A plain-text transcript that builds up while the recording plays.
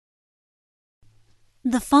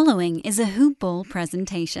The following is a Hoop Ball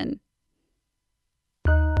presentation.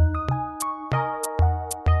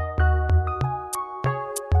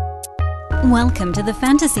 Welcome to the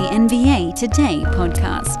Fantasy NBA Today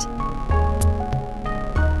podcast.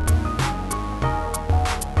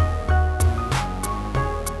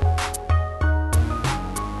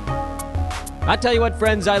 I tell you what,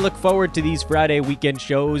 friends, I look forward to these Friday weekend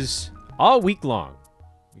shows all week long.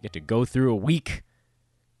 We get to go through a week,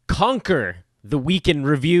 conquer the week in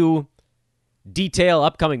review, detail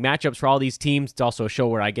upcoming matchups for all these teams. It's also a show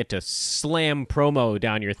where I get to slam promo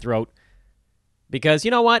down your throat. Because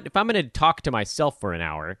you know what? If I'm going to talk to myself for an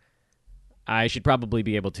hour, I should probably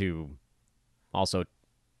be able to also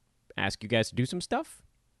ask you guys to do some stuff.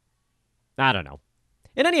 I don't know.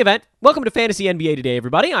 In any event, welcome to Fantasy NBA Today,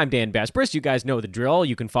 everybody. I'm Dan Besbris. You guys know the drill.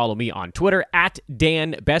 You can follow me on Twitter at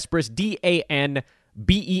Dan Besbris,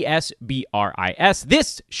 DANBESBRIS.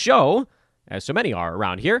 This show, as so many are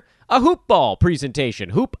around here, a Hoop Ball presentation.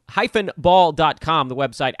 Hoop-ball.com, the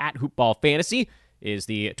website at Hoop Ball Fantasy, is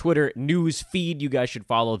the Twitter news feed. You guys should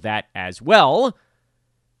follow that as well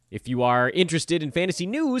if you are interested in fantasy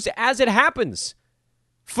news as it happens.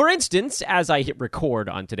 For instance, as I hit record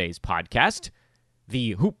on today's podcast,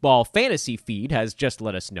 the Hoop Ball Fantasy feed has just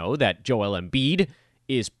let us know that Joel Embiid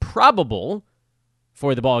is probable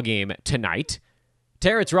for the ball game tonight.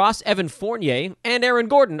 Terrence Ross, Evan Fournier, and Aaron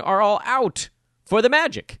Gordon are all out for the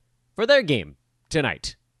Magic for their game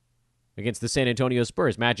tonight against the San Antonio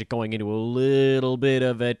Spurs. Magic going into a little bit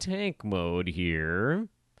of a tank mode here.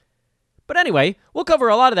 But anyway, we'll cover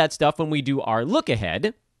a lot of that stuff when we do our look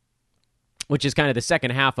ahead, which is kind of the second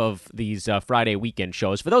half of these Friday weekend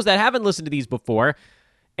shows. For those that haven't listened to these before,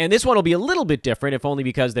 and this one will be a little bit different, if only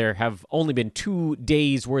because there have only been 2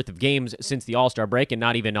 days worth of games since the All-Star break, and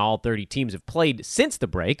not even all 30 teams have played since the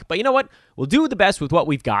break. But you know what? We'll do the best with what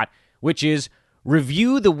we've got, which is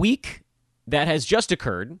review the week that has just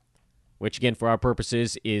occurred, which again, for our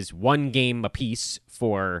purposes, is 1 game apiece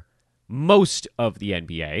for most of the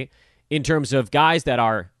NBA, in terms of guys that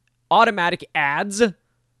are automatic adds,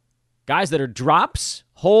 guys that are drops,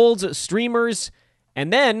 holds, streamers,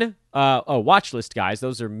 and then watch list guys.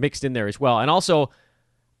 Those are mixed in there as well. And also,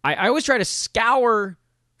 I always try to scour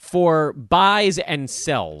for buys and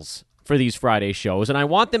sells for these Friday shows, and I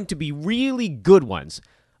want them to be really good ones,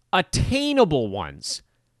 attainable ones.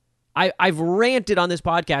 I've ranted on this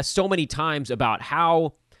podcast so many times about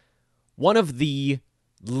how one of the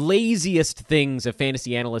laziest things a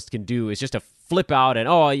fantasy analyst can do is just to flip out and,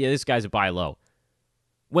 oh, yeah, this guy's a buy low.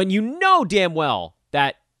 When you know damn well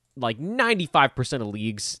that like 95% of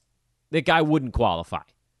leagues, that guy wouldn't qualify.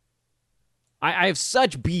 I have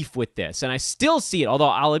such beef with this, and I still see it, although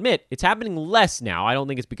I'll admit it's happening less now. I don't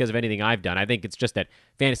think it's because of anything I've done. I think it's just that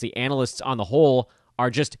fantasy analysts on the whole are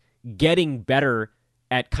just getting better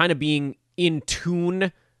at kind of being in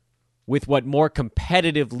tune with what more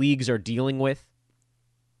competitive leagues are dealing with.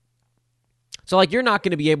 So, like, you're not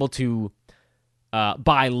going to be able to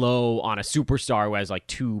buy low on a superstar who has like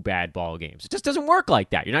 2 bad ball games. It just doesn't work like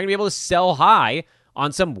that. You're not going to be able to sell high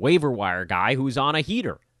on some waiver wire guy who's on a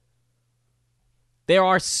heater. There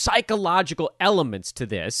are psychological elements to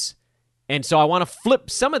this, and so I want to flip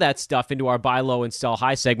some of that stuff into our buy low and sell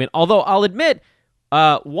high segment, although I'll admit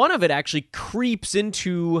one of it actually creeps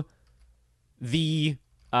into the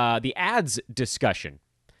ads discussion.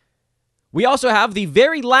 We also have the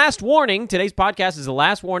very last warning. Today's podcast is the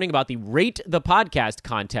last warning about the Rate the Podcast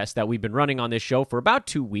contest that we've been running on this show for about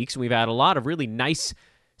 2 weeks. We've had a lot of really nice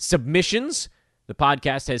submissions. The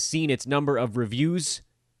podcast has seen its number of reviews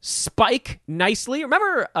spike nicely.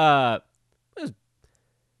 Remember, it was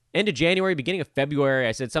end of January, beginning of February,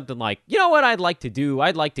 I said something like, you know what I'd like to do?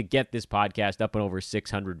 I'd like to get this podcast up and over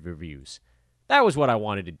 600 reviews. That was what I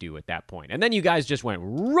wanted to do at that point. And then you guys just went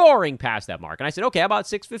roaring past that mark. And I said, okay, how about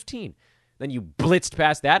 615? Then you blitzed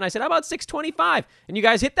past that, and I said, how about 625? And you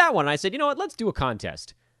guys hit that one, and I said, you know what, let's do a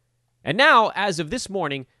contest. And now, as of this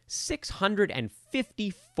morning,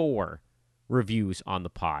 654 reviews on the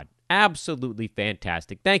pod. Absolutely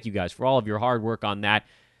fantastic. Thank you guys for all of your hard work on that.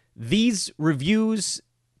 These reviews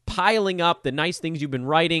piling up, the nice things you've been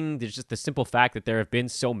writing, there's just the simple fact that there have been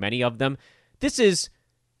so many of them. This is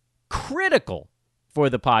critical for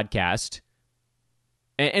the podcast.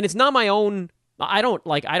 And it's not my own, I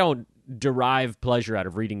don't derive pleasure out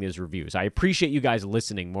of reading these reviews. I appreciate you guys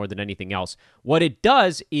listening more than anything else. What it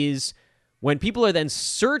does is when people are then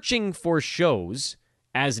searching for shows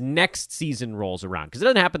as next season rolls around, because it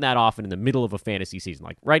doesn't happen that often in the middle of a fantasy season.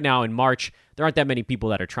 Like right now in March, there aren't that many people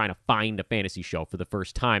that are trying to find a fantasy show for the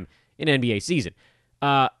first time in NBA season.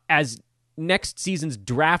 As next season's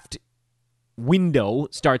draft window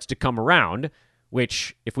starts to come around,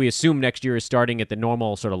 which if we assume next year is starting at the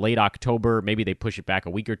normal sort of late October, maybe they push it back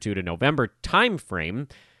a week or two to November time frame,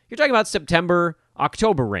 you're talking about September,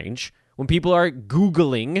 October range when people are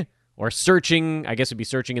Googling or searching, I guess it'd be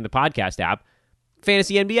searching in the podcast app,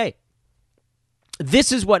 Fantasy NBA.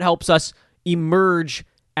 This is what helps us emerge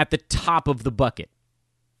at the top of the bucket.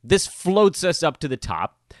 This floats us up to the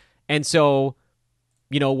top. And so,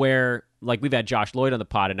 where, like, we've had Josh Lloyd on the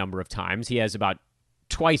pod a number of times. He has about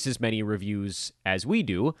twice as many reviews as we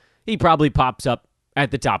do. He probably pops up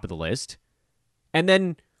at the top of the list. And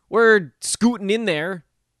then we're scooting in there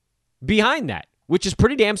behind that, which is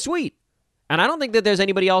pretty damn sweet. And I don't think that there's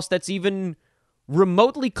anybody else that's even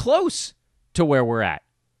remotely close to where we're at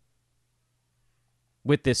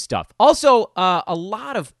with this stuff. Also, a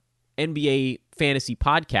lot of NBA fantasy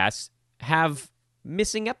podcasts have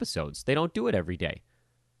missing episodes. They don't do it every day.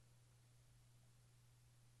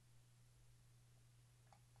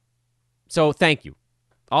 So thank you.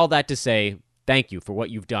 All that to say, thank you for what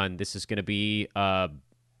you've done. This is going to be a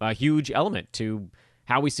huge element to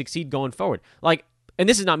how we succeed going forward. Like, and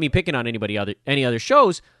this is not me picking on any other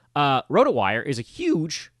shows. RotoWire is a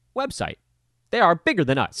huge website. They are bigger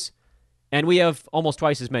than us. And we have almost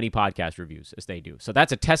twice as many podcast reviews as they do. So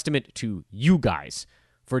that's a testament to you guys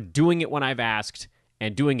for doing it when I've asked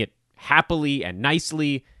and doing it happily and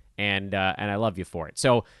nicely, and I love you for it.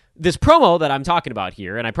 So this promo that I'm talking about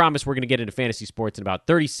here, and I promise we're going to get into fantasy sports in about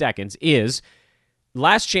 30 seconds, is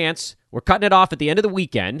last chance. We're cutting it off at the end of the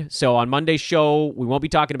weekend. So on Monday's show, we won't be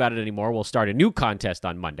talking about it anymore. We'll start a new contest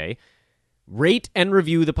on Monday. Rate and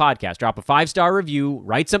review the podcast. Drop a 5-star review,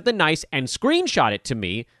 write something nice, and screenshot it to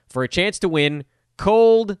me for a chance to win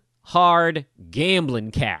cold, hard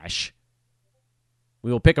gambling cash.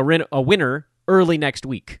 We will pick a winner early next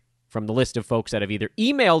week from the list of folks that have either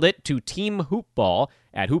emailed it to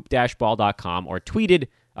teamhoopball@hoop-ball.com or tweeted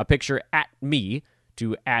a picture at me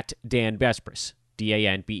to @DanBespris,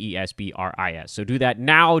 DanBesbris. So do that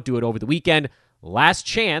now. Do it over the weekend. Last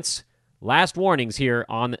chance. Last warnings here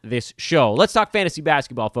on this show. Let's talk fantasy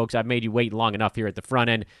basketball, folks. I've made you wait long enough here at the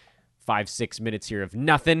front end. 5-6 minutes here of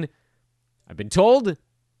nothing. I've been told I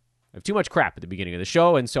have too much crap at the beginning of the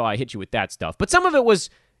show, and so I hit you with that stuff. But some of it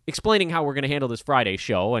was explaining how we're going to handle this Friday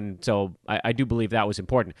show, and so I do believe that was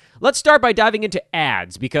important. Let's start by diving into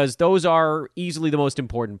ads, because those are easily the most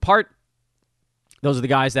important part. Those are the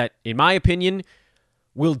guys that, in my opinion,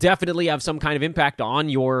 will definitely have some kind of impact on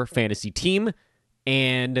your fantasy team,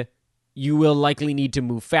 and you will likely need to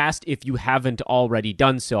move fast if you haven't already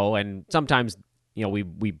done so. And sometimes,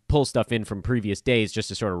 we pull stuff in from previous days just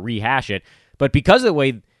to sort of rehash it. But because of the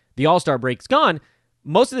way the All-Star break's gone,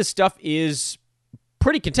 most of this stuff is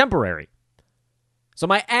pretty contemporary. So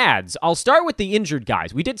my ads, I'll start with the injured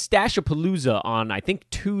guys. We did Stash-a-Palooza on, I think,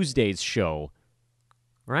 Tuesday's show.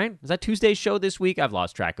 Right? Was that Tuesday's show this week? I've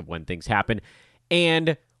lost track of when things happen.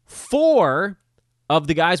 And 4 of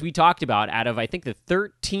the guys we talked about out of, I think, the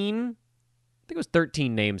 13... I think it was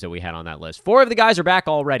 13 names that we had on that list. 4 of the guys are back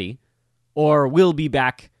already or will be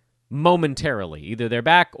back momentarily. Either they're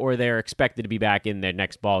back or they're expected to be back in their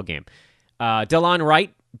next ball game. Delon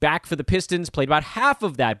Wright, back for the Pistons, played about half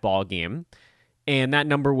of that ball game, and that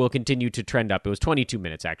number will continue to trend up. It was 22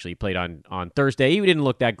 minutes, actually. He played on Thursday. He didn't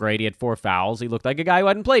look that great. He had 4 fouls. He looked like a guy who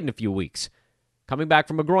hadn't played in a few weeks. Coming back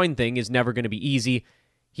from a groin thing is never going to be easy.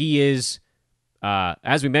 He is,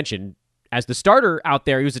 as we mentioned, as the starter out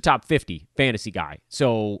there, he was a top 50 fantasy guy.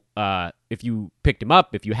 So if you picked him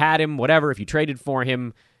up, if you had him, whatever, if you traded for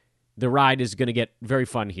him, the ride is going to get very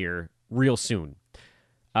fun here real soon.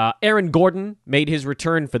 Aaron Gordon made his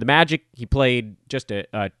return for the Magic. He played just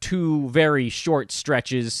 2 very short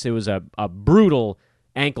stretches. It was a brutal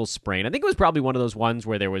ankle sprain. I think it was probably one of those ones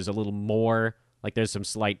where there was a little more, like there's some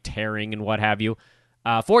slight tearing and what have you.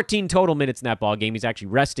 14 total minutes in that ball game. He's actually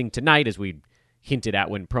resting tonight, as we hinted at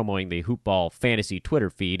when promoting the Hoopball Fantasy Twitter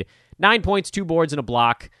feed. 9 points, 2 boards, and a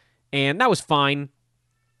block, and that was fine.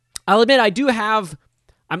 I'll admit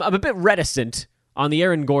I'm a bit reticent on the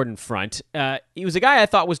Aaron Gordon front. He was a guy I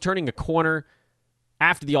thought was turning a corner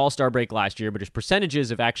after the All-Star break last year, but his percentages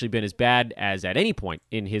have actually been as bad as at any point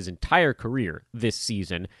in his entire career this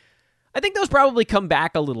season. I think those probably come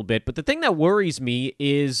back a little bit, but the thing that worries me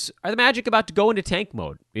is, are the Magic about to go into tank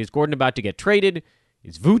mode? Is Gordon about to get traded?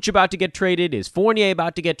 Is Vooch about to get traded? Is Fournier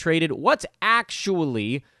about to get traded? What's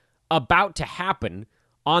actually about to happen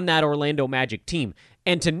on that Orlando Magic team?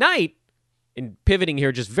 And tonight, in pivoting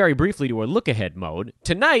here just very briefly to a look-ahead mode,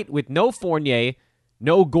 tonight with no Fournier,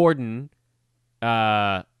 no Gordon, who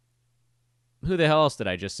the hell else did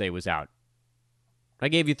I just say was out? I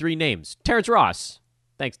gave you 3 names. Terrence Ross.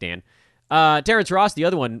 Thanks, Dan. Terrence Ross, the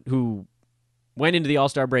other one who went into the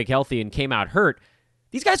All-Star break healthy and came out hurt.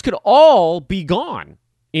 These guys could all be gone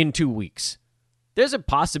in 2 weeks. There's a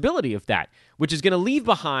possibility of that, which is going to leave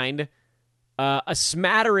behind a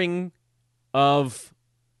smattering of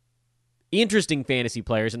interesting fantasy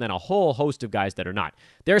players and then a whole host of guys that are not.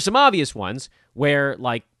 There are some obvious ones where,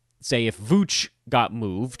 like, say if Vooch got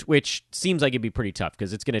moved, which seems like it'd be pretty tough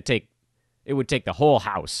because it would take the whole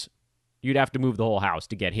house. You'd have to move the whole house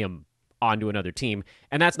to get him onto another team,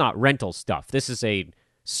 and that's not rental stuff. This is a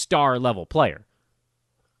star-level player.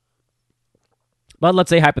 But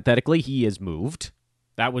let's say hypothetically he is moved.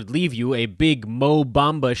 That would leave you a big Mo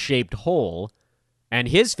Bamba-shaped hole, and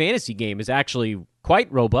his fantasy game is actually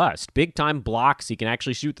quite robust. Big-time blocks. He can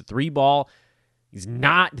actually shoot the 3-ball. He's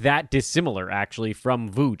not that dissimilar, actually,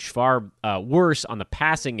 from Vooch. Far worse on the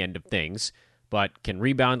passing end of things, but can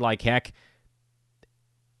rebound like heck.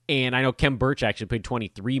 And I know Khem Birch actually played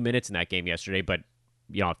 23 minutes in that game yesterday, but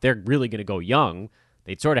if they're really going to go young,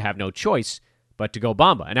 they'd sort of have no choice but to go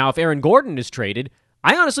Bamba. And now if Aaron Gordon is traded,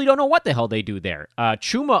 I honestly don't know what the hell they do there.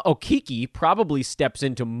 Chuma Okeke probably steps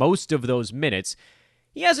into most of those minutes.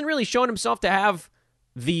 He hasn't really shown himself to have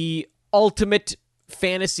the ultimate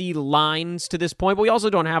fantasy lines to this point, but we also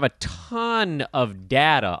don't have a ton of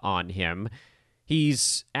data on him.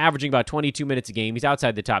 He's averaging about 22 minutes a game. He's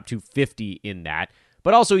outside the top 250 in that,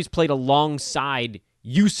 but also he's played alongside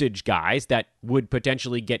usage guys that would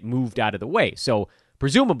potentially get moved out of the way. So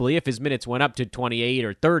presumably, if his minutes went up to 28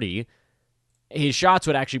 or 30, his shots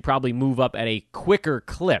would actually probably move up at a quicker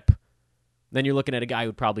clip. Then you're looking at a guy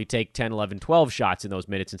who'd probably take 10, 11, 12 shots in those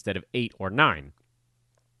minutes instead of 8 or 9.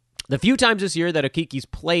 The few times this year that Okeke's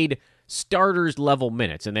played starters-level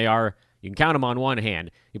minutes, and you can count them on one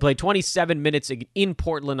hand. He played 27 minutes in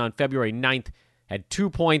Portland on February 9th, had 2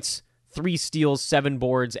 points, 3 steals, 7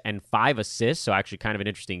 boards, and 5 assists, so actually kind of an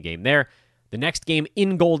interesting game there. The next game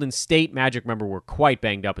in Golden State, Magic, remember, were quite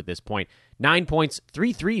banged up at this point. 9 points,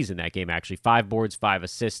 3 threes in that game, actually. 5 boards, 5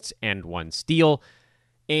 assists, and 1 steal.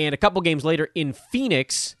 And a couple games later in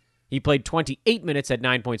Phoenix, he played 28 minutes, had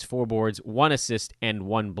 9 points, 4 boards, 1 assist, and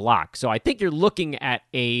 1 block. So I think you're looking at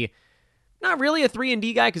not really a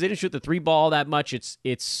 3-and-D guy because they didn't shoot the 3-ball that much.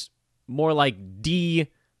 It's more like D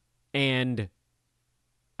and,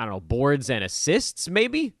 I don't know, boards and assists,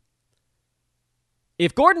 maybe?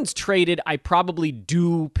 If Gordon's traded, I probably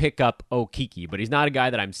do pick up Okeke, but he's not a guy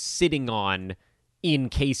that I'm sitting on in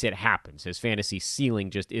case it happens. His fantasy ceiling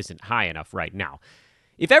just isn't high enough right now.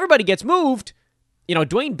 If everybody gets moved,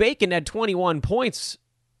 Dwayne Bacon had 21 points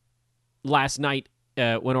last night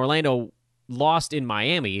when Orlando lost in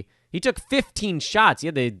Miami. He took 15 shots. He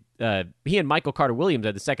and Michael Carter-Williams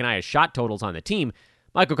had the second highest shot totals on the team.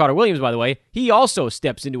 Michael Carter-Williams, by the way, he also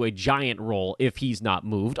steps into a giant role if he's not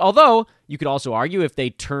moved. Although, you could also argue if they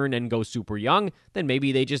turn and go super young, then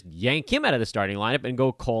maybe they just yank him out of the starting lineup and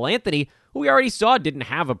go Cole Anthony, who we already saw didn't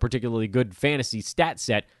have a particularly good fantasy stat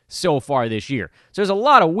set so far this year. So there's a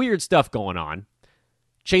lot of weird stuff going on.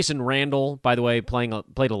 Chasen Randall, by the way, played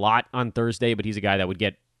a lot on Thursday, but he's a guy that would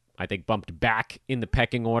get, I think, bumped back in the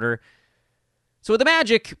pecking order. So with the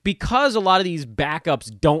Magic, because a lot of these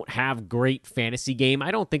backups don't have great fantasy game, I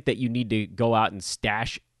don't think that you need to go out and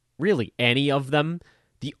stash really any of them.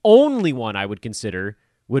 The only one I would consider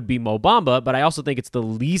would be Mo Bamba, but I also think it's the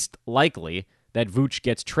least likely that Vooch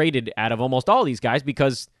gets traded out of almost all these guys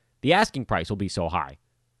because the asking price will be so high.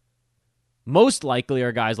 Most likely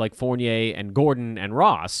are guys like Fournier and Gordon and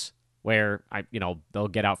Ross, where they'll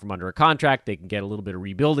get out from under a contract, they can get a little bit of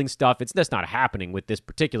rebuilding stuff. That's not happening with this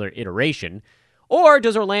particular iteration. Or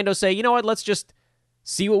does Orlando say, you know what, let's just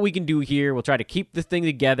see what we can do here. We'll try to keep the thing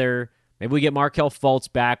together. Maybe we get Markelle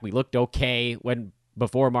Fultz back. We looked okay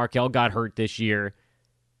before Markelle got hurt this year,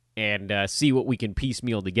 and see what we can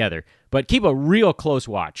piecemeal together. But keep a real close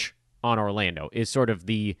watch on Orlando is sort of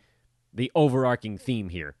the overarching theme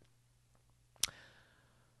here.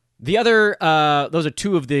 The other, those are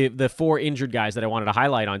two of the 4 injured guys that I wanted to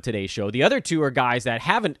highlight on today's show. The other 2 are guys that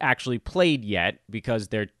haven't actually played yet because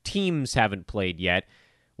their teams haven't played yet.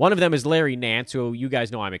 One of them is Larry Nance, who you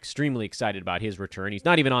guys know I'm extremely excited about his return. He's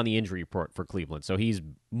not even on the injury report for Cleveland, so he's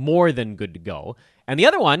more than good to go. And the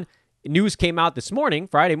other one, news came out this morning,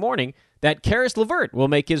 Friday morning, that Karis LeVert will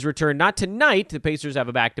make his return not tonight, the Pacers have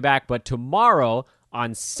a back-to-back, but tomorrow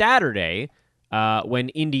on Saturday, when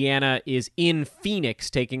Indiana is in Phoenix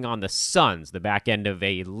taking on the Suns, the back end of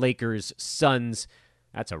a Lakers-Suns.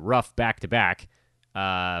 That's a rough back-to-back.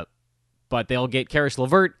 But they'll get Karis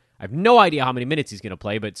LeVert. I have no idea how many minutes he's going to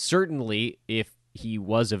play, but certainly if he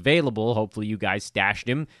was available, hopefully you guys stashed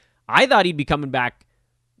him. I thought he'd be coming back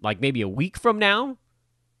like maybe a week from now.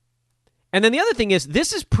 And then the other thing is,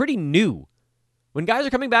 this is pretty new. When guys are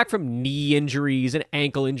coming back from knee injuries and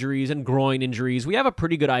ankle injuries and groin injuries, we have a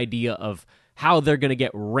pretty good idea of how they're going to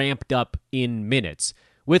get ramped up in minutes.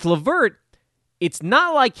 With LeVert, it's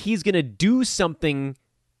not like he's going to do something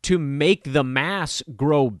to make the mass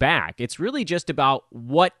grow back. It's really just about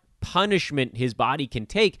what punishment his body can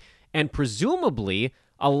take, and presumably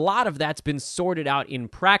a lot of that's been sorted out in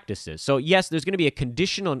practices. So yes, there's going to be a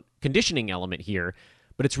conditioning element here,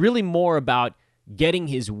 but it's really more about getting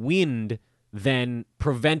his wind than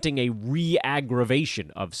preventing a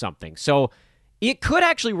re-aggravation of something. So it could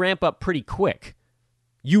actually ramp up pretty quick.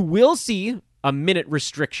 You will see a minute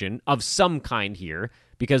restriction of some kind here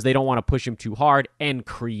because they don't want to push him too hard and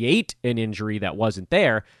create an injury that wasn't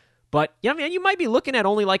there. But yeah, man, you might be looking at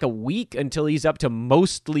only like a week until he's up to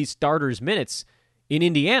mostly starters minutes in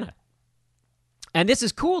Indiana. And this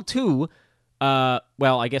is cool too. Well,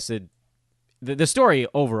 I guess the story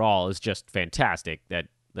overall is just fantastic that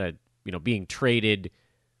being traded,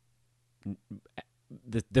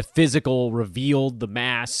 the physical revealed the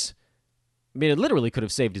mass. I mean, it literally could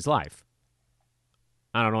have saved his life.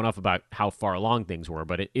 I don't know enough about how far along things were,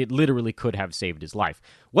 but it literally could have saved his life.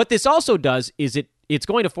 What this also does is it's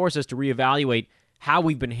going to force us to reevaluate how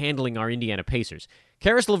we've been handling our Indiana Pacers.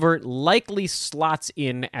 Caris LeVert likely slots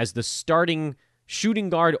in as the starting shooting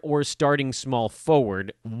guard or starting small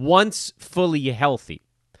forward once fully healthy.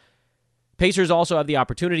 Pacers also have the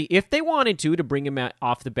opportunity, if they wanted to bring him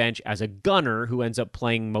off the bench as a gunner who ends up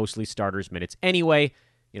playing mostly starters minutes anyway.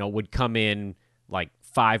 Would come in like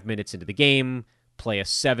 5 minutes into the game, play a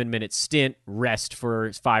 7-minute stint, rest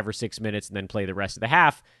for 5 or 6 minutes, and then play the rest of the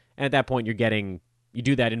half. And at that point, you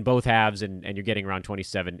do that in both halves, and you're getting around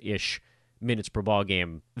 27-ish minutes per ball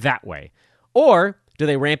game that way. Or do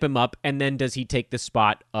they ramp him up, and then does he take the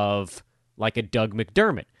spot of like a Doug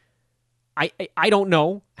McDermott? I don't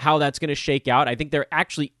know how that's going to shake out. I think there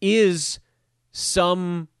actually is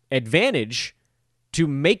some advantage to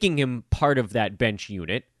making him part of that bench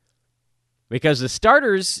unit because the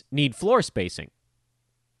starters need floor spacing.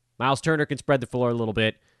 Miles Turner can spread the floor a little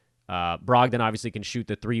bit. Brogdon obviously can shoot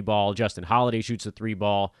the 3-ball. Justin Holiday shoots the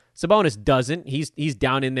 3-ball. Sabonis doesn't. He's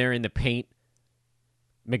down in there in the paint.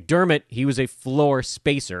 McDermott, he was a floor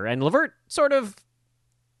spacer, and LeVert sort of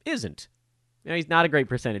isn't. He's not a great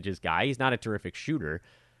percentages guy. He's not a terrific shooter.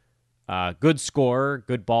 Good scorer,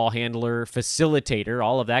 good ball handler, facilitator,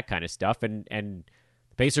 all of that kind of stuff. And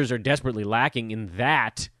the Pacers are desperately lacking in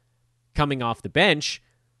that coming off the bench.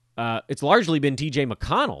 It's largely been TJ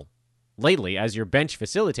McConnell lately as your bench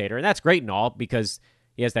facilitator. And that's great and all because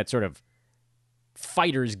he has that sort of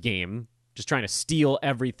fighter's game, just trying to steal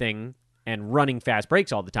everything and running fast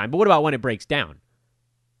breaks all the time. But what about when it breaks down?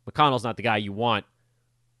 McConnell's not the guy you want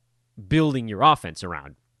building your offense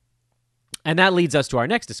around. And that leads us to our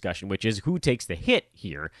next discussion, which is who takes the hit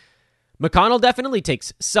here. McConnell definitely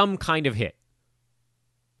takes some kind of hit.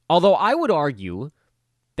 Although I would argue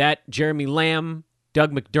that Jeremy Lamb,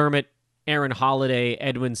 Doug McDermott, Aaron Holiday,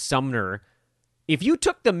 Edwin Sumner, if you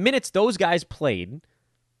took the minutes those guys played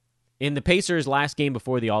in the Pacers' last game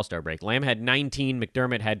before the All-Star break, Lamb had 19,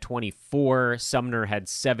 McDermott had 24, Sumner had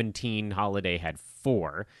 17, Holiday had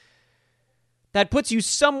 4. That puts you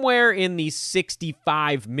somewhere in the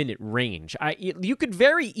 65-minute range. You could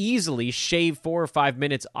very easily shave 4 or 5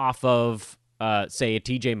 minutes off of, say, a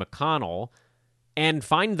TJ McConnell and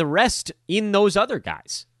find the rest in those other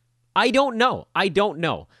guys. I don't know.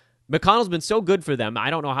 McConnell's been so good for them. I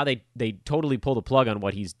don't know how they totally pull the plug on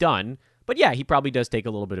what he's done. But yeah, he probably does take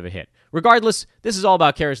a little bit of a hit. Regardless, this is all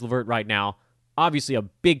about Caris LeVert right now. Obviously a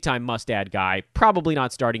big-time must-add guy. Probably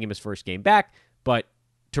not starting him his first game back, but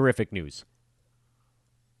terrific news.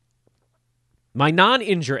 My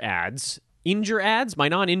non-injured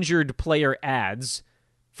player ads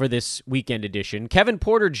for this weekend edition. Kevin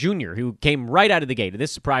Porter Jr., who came right out of the gate, and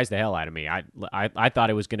this surprised the hell out of me. I thought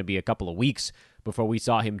it was going to be a couple of weeks before we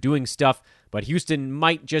saw him doing stuff, but Houston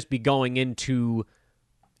might just be going into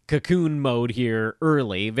cocoon mode here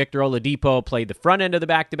early. Victor Oladipo played the front end of the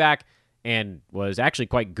back-to-back and was actually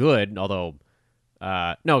quite good, although,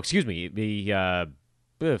 Victor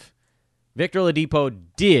Oladipo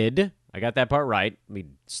did... I got that part right. Let me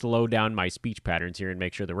slow down my speech patterns here and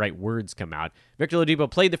make sure the right words come out. Victor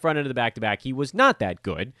Oladipo played the front end of the back-to-back. He was not that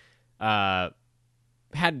good. Had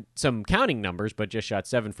some counting numbers, but just shot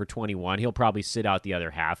 7 for 21. He'll probably sit out the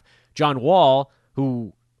other half. John Wall,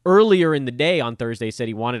 who earlier in the day on Thursday said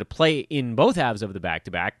he wanted to play in both halves of the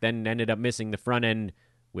back-to-back, then ended up missing the front end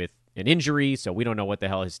with an injury, so we don't know what the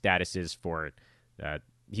hell his status is for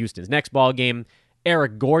Houston's next ball game.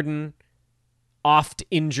 Eric Gordon,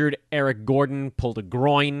 oft-injured Eric Gordon, pulled a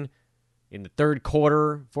groin in the third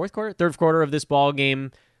quarter of this ball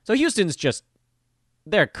game. So Houston's just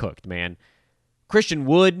they're cooked, man. Christian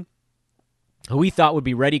Wood, who we thought would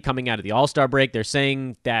be ready coming out of the All-Star break, they're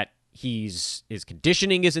saying that his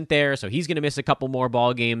conditioning isn't there, so he's going to miss a couple more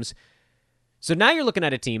ball games. So now you're looking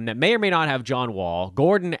at a team that may or may not have John Wall,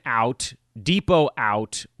 Gordon out, Depot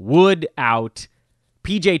out, Wood out,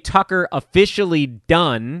 PJ Tucker officially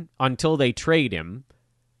done until they trade him.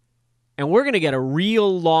 And we're going to get a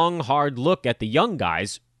real long, hard look at the young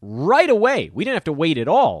guys right away. We didn't have to wait at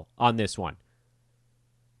all on this one.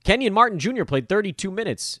 Kenyon Martin Jr. played 32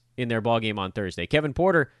 minutes in their ballgame on Thursday. Kevin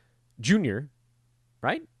Porter Jr.,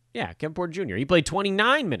 right? Yeah, Kevin Porter Jr. He played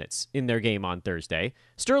 29 minutes in their game on Thursday.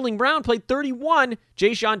 Sterling Brown played 31.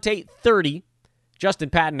 Jae'Sean Tate, 30. Justin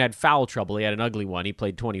Patton had foul trouble. He had an ugly one. He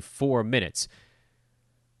played 24 minutes.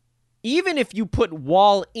 Even if you put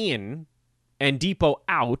Wall in and Depot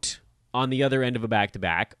out on the other end of a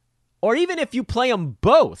back-to-back, or even if you play them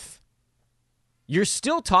both, you're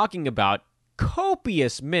still talking about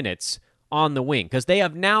copious minutes on the wing because they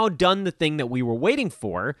have now done the thing that we were waiting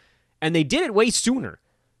for, and they did it way sooner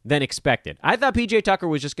than expected. I thought PJ Tucker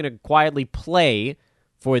was just going to quietly play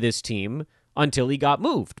for this team until he got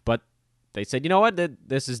moved, but they said, you know what,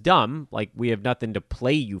 this is dumb. Like, we have nothing to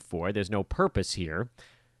play you for. There's no purpose here.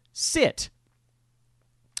 Sit.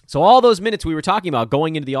 So all those minutes we were talking about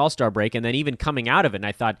going into the All-Star break and then even coming out of it, and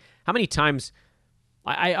I thought, how many times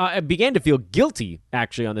I began to feel guilty,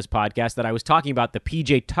 actually, on this podcast that I was talking about the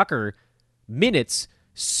PJ Tucker minutes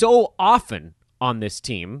so often on this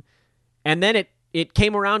team, and then it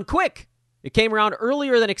came around quick. It came around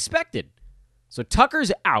earlier than expected. So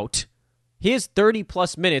Tucker's out. His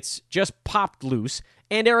 30-plus minutes just popped loose,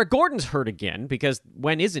 and Eric Gordon's hurt again, because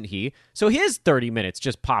when isn't he? So his 30 minutes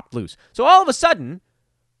just popped loose. So all of a sudden,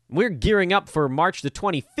 we're gearing up for March the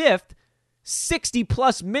 25th.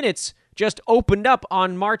 60-plus minutes just opened up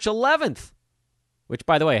on March 11th. Which,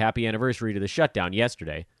 by the way, happy anniversary to the shutdown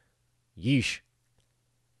yesterday. Yeesh.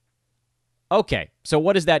 Okay, so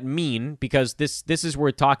what does that mean? Because this is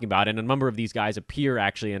worth talking about, and a number of these guys appear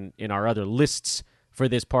actually in our other lists for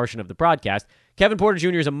this portion of the broadcast. Kevin Porter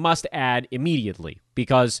Jr. is a must-add immediately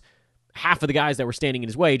because half of the guys that were standing in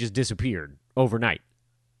his way just disappeared overnight.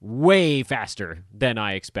 Way faster than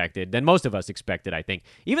I expected, than most of us expected, I think.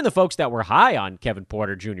 Even the folks that were high on Kevin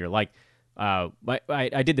Porter Jr., like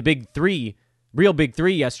I did the big three, real big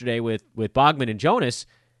three yesterday with Bogman and Jonas,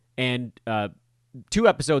 and 2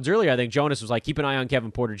 episodes earlier, I think Jonas was like, keep an eye on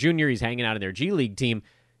Kevin Porter Jr., he's hanging out in their G League team.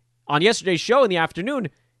 On yesterday's show in the afternoon,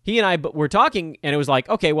 he and I were talking, and it was like,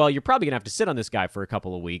 okay, well, you're probably going to have to sit on this guy for a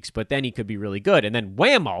couple of weeks, but then he could be really good. And then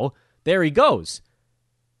whammo, there he goes.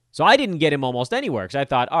 So I didn't get him almost anywhere because I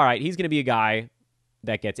thought, all right, he's going to be a guy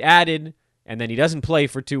that gets added, and then he doesn't play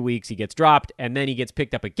for 2 weeks, he gets dropped, and then he gets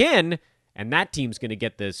picked up again, and that team's going to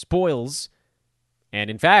get the spoils. And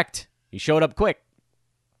in fact, he showed up quick.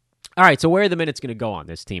 All right, so where are the minutes going to go on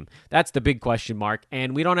this team? That's the big question mark,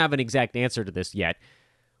 and we don't have an exact answer to this yet.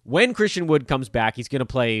 When Christian Wood comes back, he's going to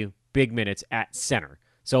play big minutes at center.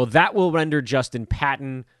 So that will render Justin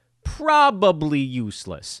Patton probably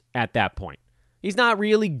useless at that point. He's not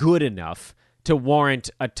really good enough to warrant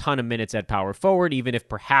a ton of minutes at power forward, even if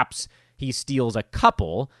perhaps he steals a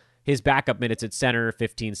couple. His backup minutes at center,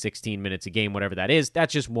 15, 16 minutes a game, whatever that is, that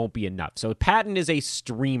just won't be enough. So Patton is a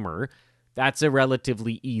streamer. That's a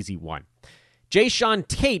relatively easy one. Jae'Sean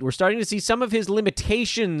Tate, we're starting to see some of his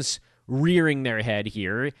limitations rearing their head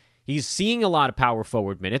here. He's seeing a lot of power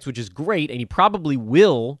forward minutes, which is great, and he probably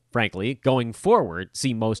will, frankly, going forward,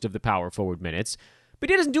 see most of the power forward minutes. But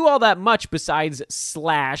he doesn't do all that much besides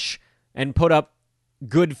slash and put up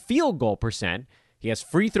good field goal percent. He has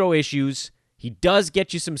free throw issues. He does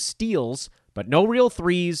get you some steals, but no real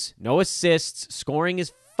threes, no assists. Scoring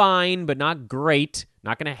is fine, but not great.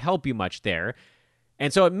 Not going to help you much there.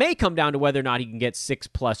 And so it may come down to whether or not he can get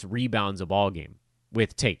 6+ rebounds a ball game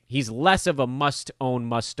with Tate. He's less of a must-own,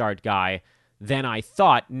 must-start guy than I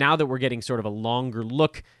thought, now that we're getting sort of a longer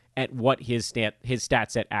look at what his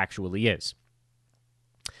stat set actually is.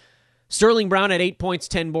 Sterling Brown at 8 points,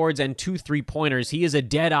 10 boards, and 2 3-pointers. He is a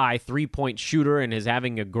dead-eye 3-point shooter and is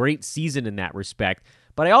having a great season in that respect.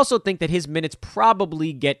 But I also think that his minutes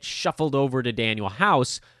probably get shuffled over to Daniel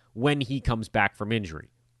House when he comes back from injury.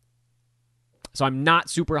 So I'm not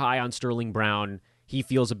super high on Sterling Brown. He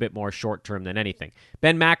feels a bit more short-term than anything.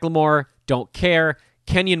 Ben McLemore, don't care.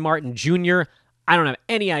 Kenyon Martin Jr., I don't have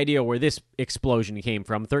any idea where this explosion came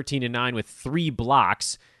from. 13-9 with 3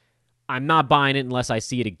 blocks. I'm not buying it unless I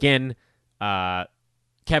see it again.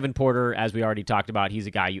 Kevin Porter, as we already talked about, he's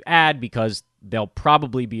a guy you add because they'll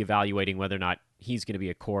probably be evaluating whether or not he's going to be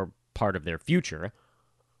a core part of their future.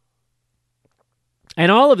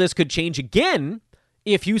 And all of this could change again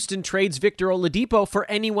if Houston trades Victor Oladipo for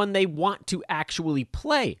anyone they want to actually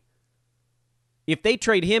play. If they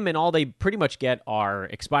trade him and all they pretty much get are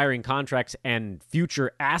expiring contracts and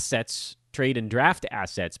future assets, trade and draft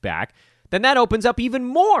assets back, then that opens up even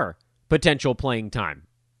more potential playing time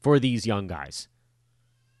for these young guys.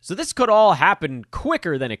 So this could all happen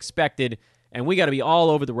quicker than expected, and we got to be all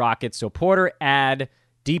over the Rockets. So Porter, add.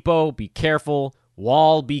 Depot, be careful.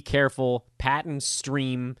 Wall, be careful. Patton,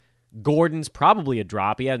 stream. Gordon's probably a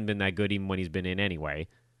drop. He hasn't been that good even when he's been in anyway.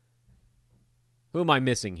 Who am I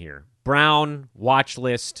missing here? Brown, watch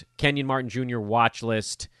list. Kenyon Martin Jr., watch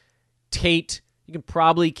list. Tate, you can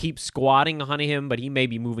probably keep squatting on him, but he may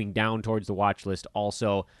be moving down towards the watch list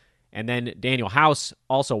also. And then Daniel House,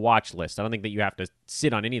 also watch list. I don't think that you have to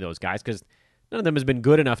sit on any of those guys because none of them has been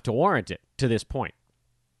good enough to warrant it to this point.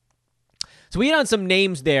 So we hit on some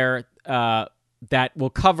names there that we'll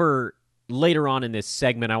cover later on in this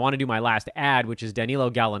segment. I want to do my last ad, which is Danilo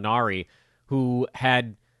Gallinari, who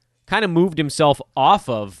had kind of moved himself off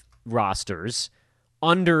of rosters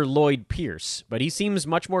under Lloyd Pierce, but he seems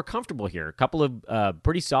much more comfortable here. A couple of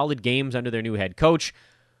pretty solid games under their new head coach.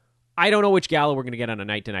 I don't know which Gallo we're going to get on a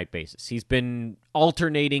night-to-night basis. He's been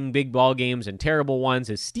alternating big ball games and terrible ones.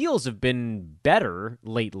 His steals have been better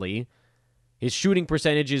lately. His shooting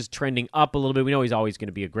percentage is trending up a little bit. We know he's always going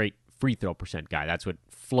to be a great free throw percent guy. That's what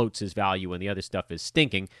floats his value when the other stuff is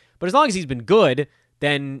stinking. But as long as he's been good,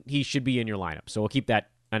 then he should be in your lineup. So we'll keep that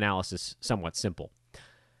analysis somewhat simple.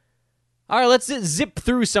 All right, let's zip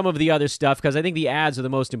through some of the other stuff because I think the ads are the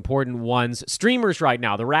most important ones. Streamers right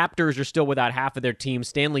now. The Raptors are still without half of their team.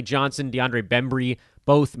 Stanley Johnson, DeAndre Bembry,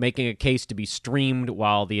 both making a case to be streamed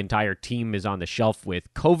while the entire team is on the shelf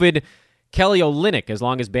with COVID. Kelly Olynyk, as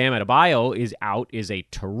long as Bam Adebayo is out, is a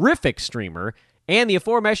terrific streamer. And the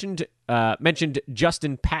aforementioned mentioned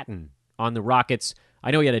Justin Patton on the Rockets.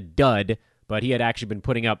 I know he had a dud, but he had actually been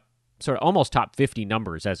putting up sort of almost top 50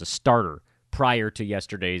 numbers as a starter prior to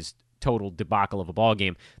yesterday's total debacle of a ball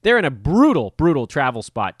game. They're in a brutal, brutal travel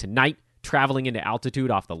spot tonight, traveling into altitude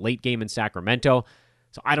off the late game in Sacramento.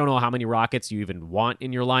 So I don't know how many Rockets you even want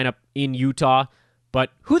in your lineup in Utah, but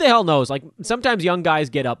who the hell knows? Like, sometimes young guys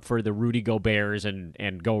get up for the Rudy Goberts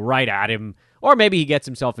and go right at him, or maybe he gets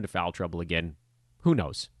himself into foul trouble again. Who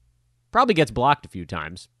knows? Probably gets blocked a few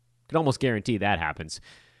times. Could almost guarantee that happens.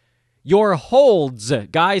 Your holds,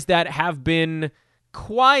 guys that have been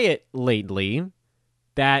quiet lately,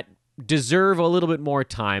 that deserve a little bit more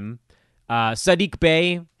time. Saddiq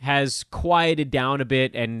Bey has quieted down a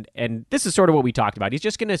bit, and this is sort of what we talked about. He's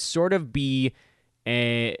just going to sort of be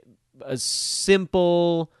a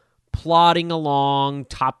simple, plodding along,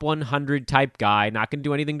 top 100 type guy, not going to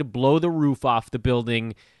do anything to blow the roof off the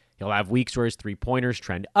building. He'll have weeks where his three-pointers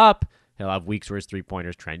trend up. He'll have weeks where his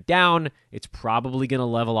three-pointers trend down. It's probably going to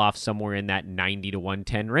level off somewhere in that 90 to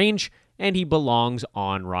 110 range, and he belongs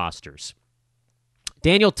on rosters.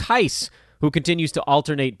 Daniel Theis, who continues to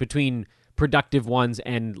alternate between productive ones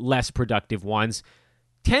and less productive ones,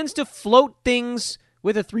 tends to float things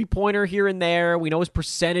with a three-pointer here and there. We know his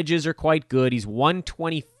percentages are quite good. He's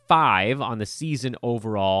 125 on the season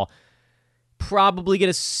overall. Probably going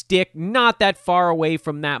to stick not that far away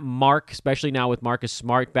from that mark, especially now with Marcus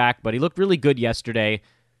Smart back, but he looked really good yesterday.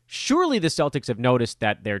 Surely the Celtics have noticed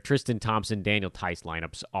that their Tristan Thompson, Daniel Theis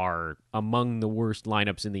lineups are among the worst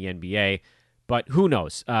lineups in the NBA. But who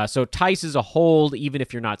knows? So Theis is a hold, even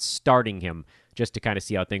if you're not starting him, just to kind of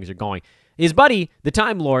see how things are going. His buddy, the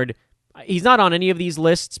Time Lord, he's not on any of these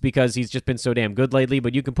lists because he's just been so damn good lately,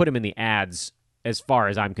 but you can put him in the ads as far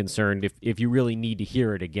as I'm concerned if you really need to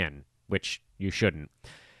hear it again, which you shouldn't.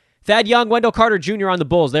 Thad Young, Wendell Carter Jr. on the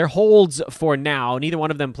Bulls. They're holds for now. Neither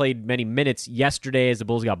one of them played many minutes yesterday as the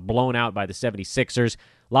Bulls got blown out by the 76ers.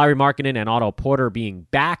 Lauri Markkanen and Otto Porter being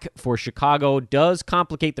back for Chicago does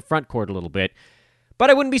complicate the front court a little bit.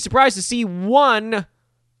 But I wouldn't be surprised to see one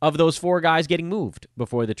of those four guys getting moved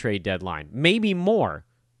before the trade deadline. Maybe more.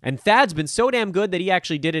 And Thad's been so damn good that he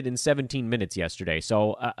actually did it in 17 minutes yesterday.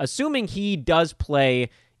 So assuming he does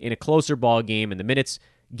play in a closer ball game and the minutes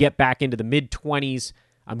get back into the mid-20s,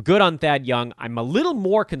 I'm good on Thad Young. I'm a little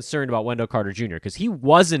more concerned about Wendell Carter Jr. because he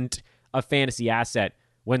wasn't a fantasy asset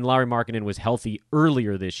when Lauri Markkanen was healthy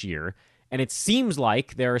earlier this year. And it seems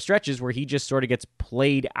like there are stretches where he just sort of gets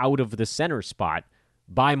played out of the center spot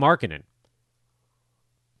by Markkanen.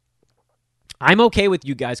 I'm okay with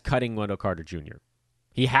you guys cutting Wendell Carter Jr.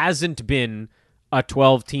 He hasn't been a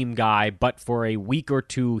 12-team guy, but for a week or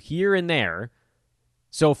two here and there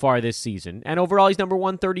so far this season. And overall, he's number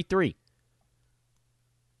 133.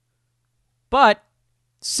 But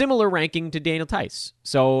similar ranking to Daniel Theis.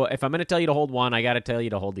 So if I'm going to tell you to hold one, I got to tell you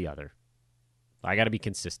to hold the other. I got to be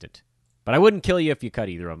consistent. But I wouldn't kill you if you cut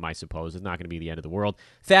either of them, I suppose. It's not going to be the end of the world.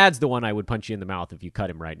 Thad's the one I would punch you in the mouth if you cut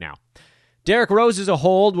him right now. Derrick Rose is a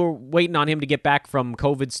hold. We're waiting on him to get back from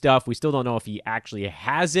COVID stuff. We still don't know if he actually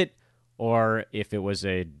has it or if it was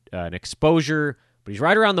an exposure. But he's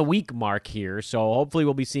right around the week mark here, so hopefully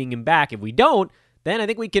we'll be seeing him back. If we don't, then I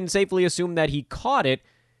think we can safely assume that he caught it,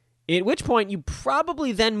 at which point you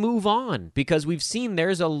probably then move on because we've seen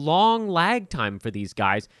there's a long lag time for these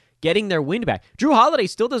guys getting their wind back. Drew Holiday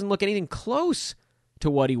still doesn't look anything close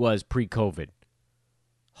to what he was pre-COVID.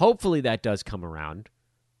 Hopefully that does come around.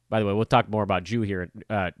 By the way, we'll talk more about Drew here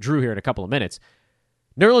in a couple of minutes.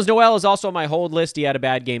 Nerlens Noel is also on my hold list. He had a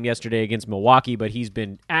bad game yesterday against Milwaukee, but he's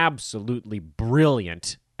been absolutely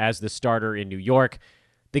brilliant as the starter in New York.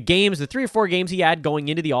 The 3 or 4 games he had going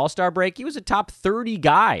into the All-Star break, he was a top 30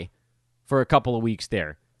 guy for a couple of weeks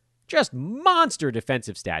there. Just monster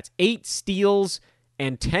defensive stats. 8 steals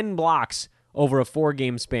and 10 blocks over a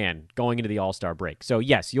 4-game span going into the All-Star break. So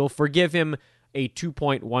yes, you'll forgive him a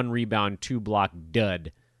 2.1 rebound, 2-block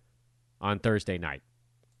dud on Thursday night.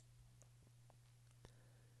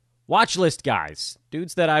 Watch list guys.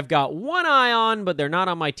 Dudes that I've got one eye on, but they're not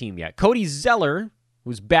on my team yet. Cody Zeller,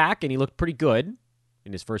 who's back, and he looked pretty good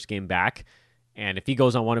in his first game back. And if he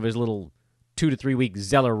goes on one of his little 2 to 3 week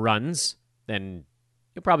Zeller runs, then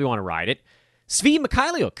you'll probably want to ride it. Svi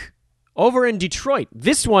Mikhailiuk over in Detroit.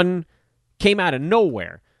 This one came out of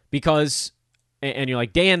nowhere because, and you're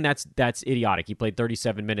like, Dan, that's idiotic. He played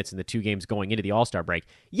 37 minutes in the 2 games going into the All-Star break.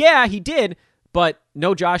 Yeah, he did, but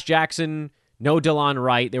no Josh Jackson, no DeLon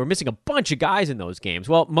Wright. They were missing a bunch of guys in those games.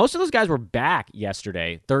 Well, most of those guys were back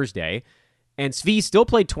Thursday, and Svi still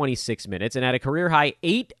played 26 minutes and had a career-high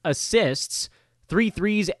 8 assists, 3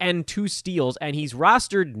 threes, and 2 steals, and he's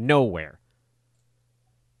rostered nowhere.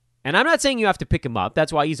 And I'm not saying you have to pick him up.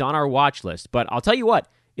 That's why he's on our watch list. But I'll tell you what,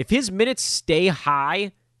 if his minutes stay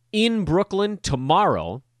high in Brooklyn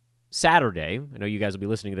tomorrow, Saturday, I know you guys will be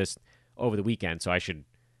listening to this over the weekend, so I should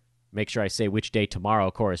make sure I say which day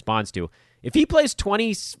tomorrow corresponds to. If he plays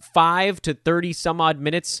 25 to 30 some odd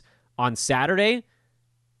minutes on Saturday,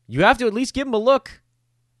 you have to at least give him a look.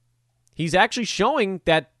 He's actually showing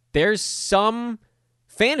that there's some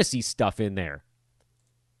fantasy stuff in there.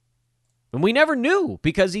 And we never knew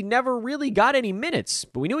because he never really got any minutes,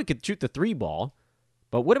 but we knew he could shoot the 3 ball.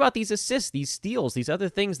 But what about these assists, these steals, these other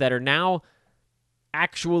things that are now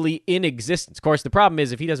actually in existence? Of course, the problem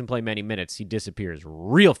is if he doesn't play many minutes, he disappears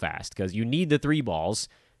real fast because you need the 3 balls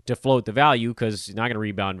to float the value because he's not going to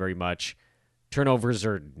rebound very much. Turnovers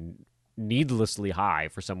are needlessly high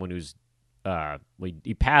for someone who's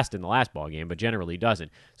he passed in the last ball game, but generally doesn't.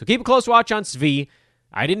 So keep a close watch on Svi.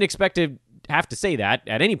 I didn't expect to have to say that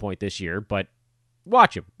at any point this year, but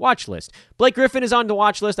watch him. Watch list. Blake Griffin is on the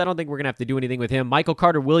watch list. I don't think we're going to have to do anything with him. Michael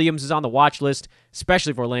Carter-Williams is on the watch list,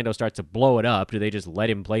 especially if Orlando starts to blow it up. Do they just let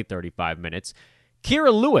him play 35 minutes?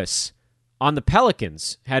 Kira Lewis on the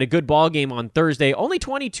Pelicans had a good ball game on Thursday. Only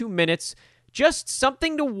 22 minutes. Just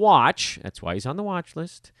something to watch. That's why he's on the watch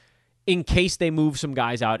list. In case they move some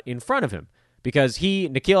guys out in front of him. Because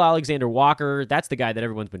Nickeil Alexander-Walker, that's the guy that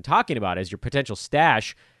everyone's been talking about as your potential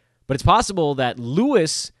stash. But it's possible that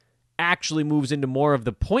Lewis actually moves into more of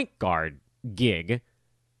the point guard gig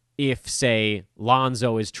if, say,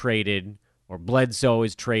 Lonzo is traded or Bledsoe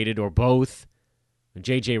is traded or both.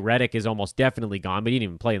 J.J. Redick is almost definitely gone, but he didn't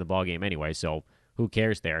even play in the ballgame anyway, so who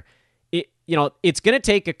cares there? It's going to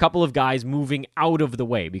take a couple of guys moving out of the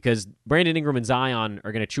way because Brandon Ingram and Zion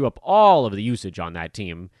are going to chew up all of the usage on that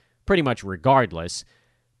team pretty much regardless.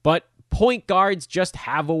 But point guards just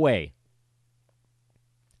have a way.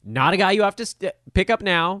 Not a guy you have to pick up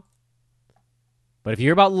now. But if you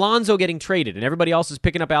hear about Lonzo getting traded and everybody else is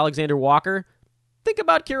picking up Alexander Walker, think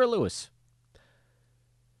about Kira Lewis.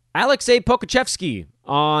 Alexei Pokusevski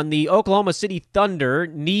on the Oklahoma City Thunder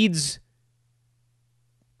needs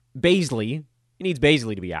Baisley. He needs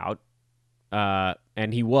Baisley to be out.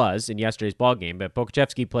 And he was in yesterday's ballgame. But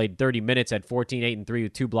Pokusevski played 30 minutes at 14, 8, and 3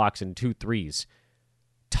 with 2 blocks and 2 threes.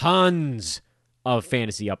 Tons of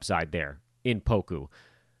fantasy upside there in Poku.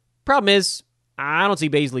 Problem is, I don't see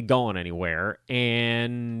Baisley going anywhere,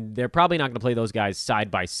 and they're probably not going to play those guys side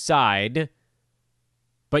by side,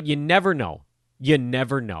 but you never know. You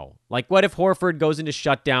never know. Like, what if Horford goes into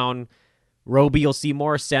shutdown? Roby will see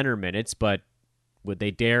more center minutes, but would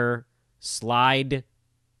they dare slide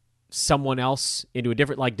someone else into a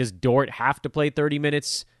different, like, does Dort have to play 30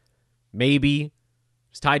 minutes? Maybe.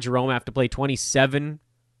 Does Ty Jerome have to play 27?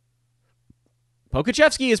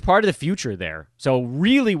 Pokusevski is part of the future there, so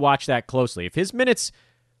really watch that closely. If his minutes,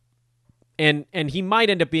 and he might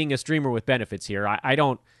end up being a streamer with benefits here. I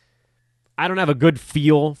don't I don't have a good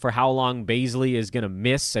feel for how long Bazley is going to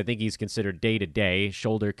miss. I think he's considered day-to-day.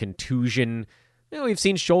 Shoulder contusion. We've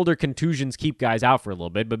seen shoulder contusions keep guys out for a little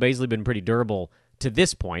bit, but Bazley been pretty durable to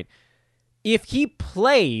this point. If he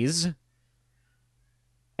plays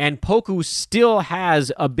and Poku still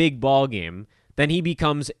has a big ball game, then he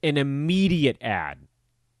becomes an immediate add.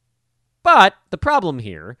 But the problem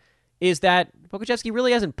here is that Pokusevski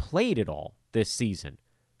really hasn't played at all this season.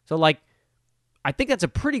 So, I think that's a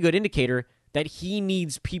pretty good indicator that he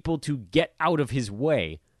needs people to get out of his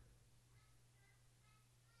way.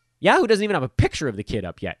 Yahoo doesn't even have a picture of the kid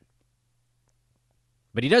up yet.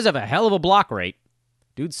 But he does have a hell of a block rate.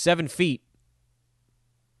 Dude's 7 feet.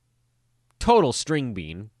 Total string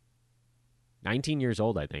bean. 19 years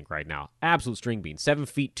old, I think, right now. Absolute string bean. 7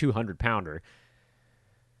 feet, 200-pounder.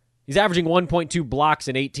 He's averaging 1.2 blocks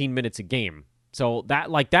in 18 minutes a game. So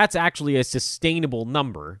that's actually a sustainable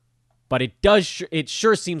number. But it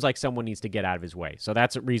sure seems like someone needs to get out of his way. So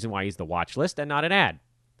that's a reason why he's the watch list and not an ad.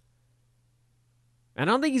 And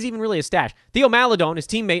I don't think he's even really a stash. Theo Maledon, his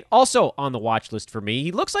teammate, also on the watch list for me.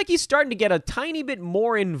 He looks like he's starting to get a tiny bit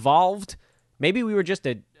more involved. Maybe we were just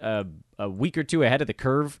a week or two ahead of the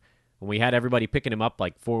curve when we had everybody picking him up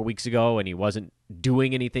 4 weeks ago and he wasn't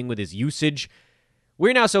doing anything with his usage.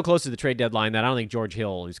 We're now so close to the trade deadline that I don't think George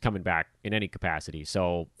Hill is coming back in any capacity.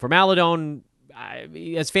 So for Maledon,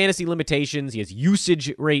 he has fantasy limitations. He has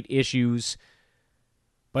usage rate issues.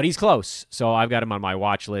 But he's close. So I've got him on my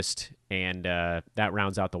watch list. And that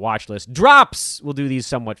rounds out the watch list. Drops! We'll do these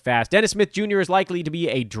somewhat fast. Dennis Smith Jr. is likely to be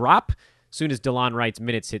a drop. As soon as DeLon Wright's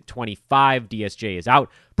minutes hit 25, DSJ is out.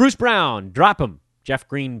 Bruce Brown, drop him. Jeff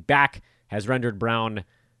Green back has rendered Brown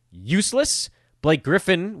useless. Blake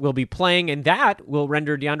Griffin will be playing, and that will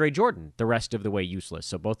render DeAndre Jordan the rest of the way useless.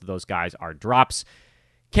 So both of those guys are drops.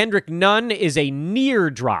 Kendrick Nunn is a near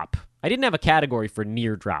drop. I didn't have a category for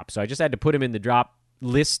near drop, so I just had to put him in the drop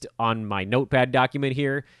list on my notepad document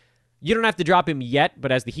here. You don't have to drop him yet,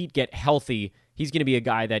 but as the Heat get healthy, he's going to be a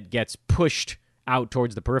guy that gets pushed out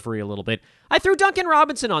towards the periphery a little bit. I threw Duncan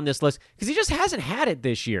Robinson on this list because he just hasn't had it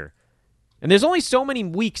this year. And there's only so many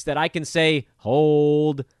weeks that I can say,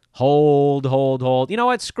 hold. You know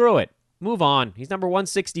what? Screw it. Move on. He's number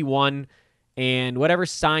 161, and whatever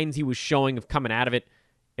signs he was showing of coming out of it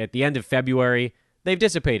at the end of February, they've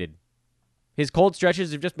dissipated. His cold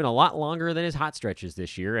stretches have just been a lot longer than his hot stretches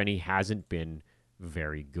this year, and he hasn't been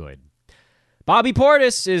very good. Bobby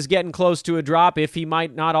Portis is getting close to a drop, if he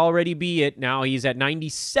might not already be it. Now he's at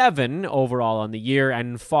 97 overall on the year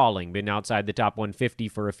and falling. Been outside the top 150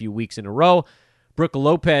 for a few weeks in a row. Brook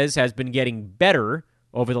Lopez has been getting better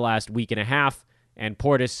over the last week and a half, and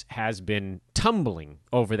Portis has been tumbling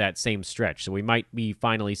over that same stretch. So we might be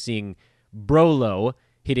finally seeing Brolo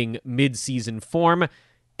hitting mid-season form.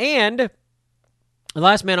 And the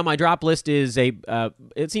last man on my drop list is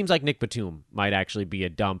it seems like Nick Batum might actually be a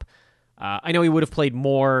dump. I know he would have played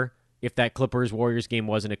more if that Clippers-Warriors game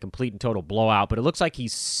wasn't a complete and total blowout, but it looks like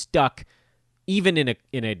he's stuck even in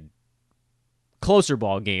a closer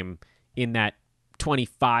ball game in that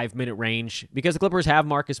 25-minute range because the Clippers have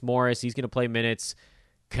Marcus Morris. He's going to play minutes.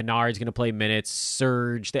 Kennard's going to play minutes.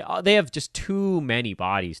 Serge. They have just too many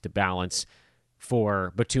bodies to balance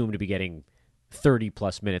for Batum to be getting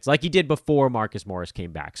 30-plus minutes like he did before Marcus Morris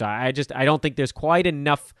came back. So I don't think there's quite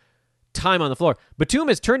enough time on the floor. Batum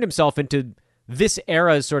has turned himself into this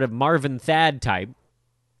era's sort of Marvin Thad type.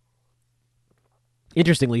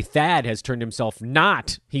 Interestingly, Thad has turned himself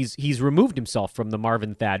not. He's removed himself from the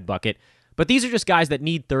Marvin Thad bucket. But these are just guys that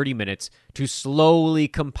need 30 minutes to slowly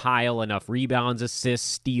compile enough rebounds, assists,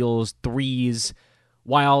 steals, threes,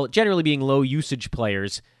 while generally being low usage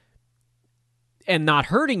players and not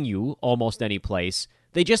hurting you almost any place.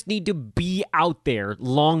 They just need to be out there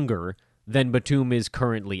longer than Batum is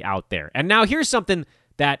currently out there. And now here's something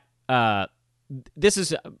that this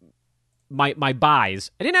is my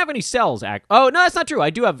buys. I didn't have any sells. Oh, no, that's not true. I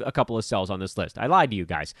do have a couple of sells on this list. I lied to you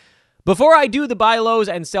guys. Before I do the buy lows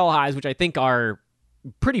and sell highs, which I think are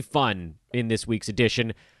pretty fun in this week's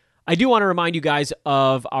edition, I do want to remind you guys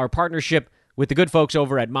of our partnership with the good folks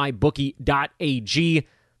over at mybookie.ag.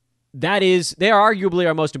 They are arguably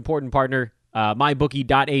our most important partner,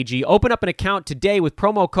 mybookie.ag. Open up an account today with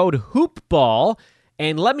promo code HOOPBALL,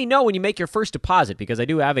 and let me know when you make your first deposit, because I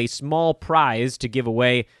do have a small prize to give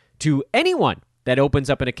away to anyone that opens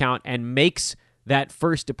up an account and makes that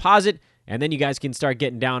first deposit. And then you guys can start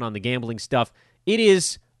getting down on the gambling stuff. It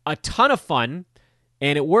is a ton of fun,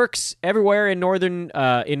 and it works everywhere in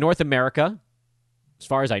North America. As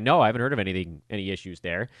far as I know, I haven't heard of any issues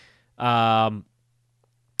there.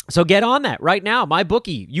 So get on that right now.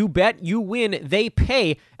 MyBookie, you bet, you win, they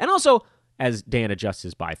pay. And also, as Dan adjusts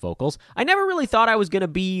his bifocals. I never really thought I was going to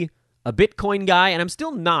be a Bitcoin guy, and I'm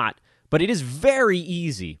still not, but it is very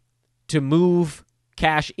easy to move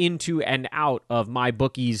cash into and out of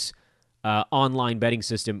MyBookie's online betting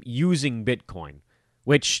system using Bitcoin,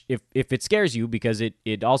 which if it scares you, because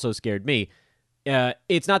it also scared me,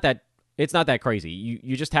 it's not that crazy.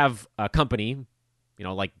 You just have a company,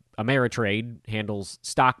 like Ameritrade handles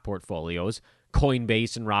stock portfolios.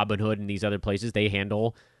 Coinbase and Robinhood and these other places, they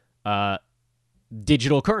handle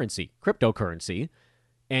digital currency, cryptocurrency,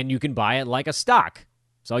 and you can buy it like a stock.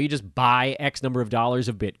 So you just buy X number of dollars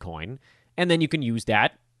of Bitcoin, and then you can use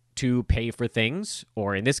that to pay for things,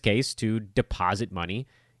 or in this case, to deposit money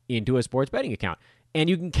into a sports betting account. And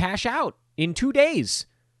you can cash out in 2 days,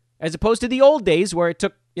 as opposed to the old days where it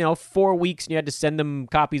took 4 weeks and you had to send them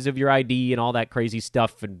copies of your ID and all that crazy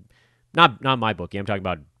stuff. And not MyBookie, I'm talking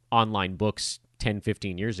about online books 10,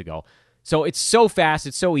 15 years ago. So it's so fast,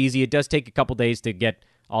 it's so easy. It does take a couple days to get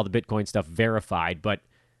all the Bitcoin stuff verified, but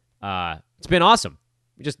it's been awesome.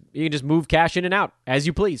 You can just move cash in and out as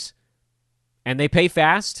you please, and they pay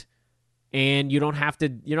fast, and you don't have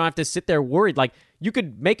to sit there worried. Like, you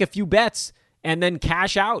could make a few bets and then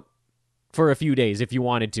cash out for a few days if you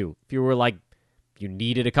wanted to. If you were like, you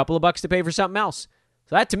needed a couple of bucks to pay for something else.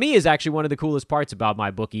 So that to me is actually one of the coolest parts about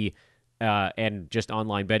MyBookie. And just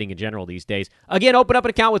online betting in general these days. Again, open up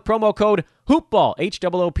an account with promo code HOOPBALL,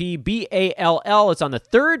 HOOPBALL. It's on the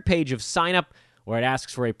third page of sign up where it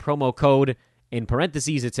asks for a promo code. In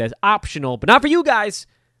parentheses, it says optional, but not for you guys.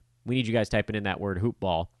 We need you guys typing in that word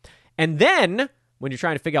HOOPBALL. And then, when you're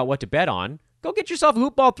trying to figure out what to bet on, go get yourself a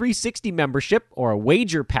HoopBall 360 membership or a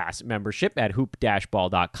Wager Pass membership at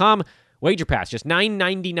hoop-ball.com. Wager Pass, just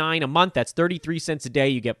 $9.99 a month. That's 33 cents a day.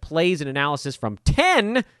 You get plays and analysis from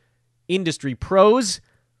 10 industry pros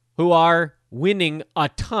who are winning a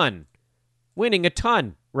ton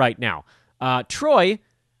right now. Troy,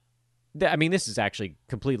 this is actually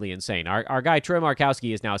completely insane. Our guy Troy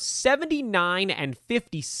Markowski is now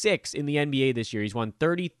 79-56 in the NBA this year. He's won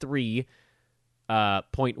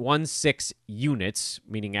 33.16 units,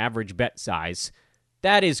 meaning average bet size.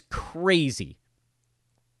 That is crazy.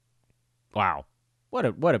 Wow, what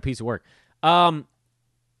a piece of work. What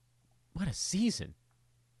a season.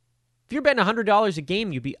 If you're betting $100 a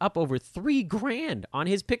game, you'd be up over $3,000 on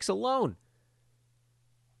his picks alone.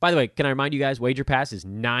 By the way, can I remind you guys, Wager Pass is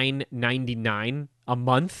 $9.99 a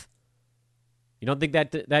month. You don't think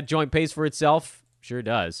that joint pays for itself? Sure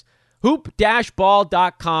does.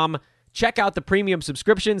 Hoop-ball.com. Check out the premium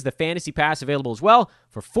subscriptions. The Fantasy Pass available as well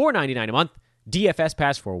for $4.99 a month. DFS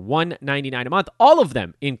Pass for $1.99 a month. All of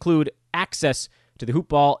them include access to the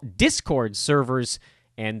Hoopball Discord servers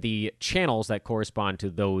and the channels that correspond to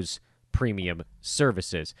those premium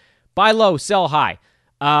services. Buy low, sell high.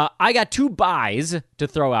 I got two buys to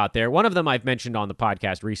throw out there. One of them I've mentioned on the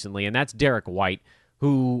podcast recently, and that's Derek White,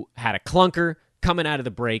 who had a clunker coming out of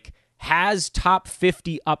the break, has top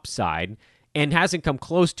 50 upside, and hasn't come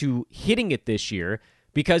close to hitting it this year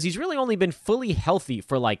because he's really only been fully healthy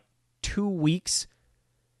for like 2 weeks.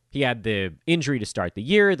 He had the injury to start the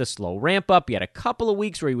year, the slow ramp up. He had a couple of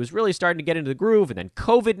weeks where he was really starting to get into the groove, and then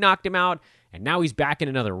COVID knocked him out, and now he's back in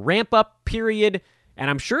another ramp up period. And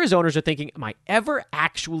I'm sure his owners are thinking, am I ever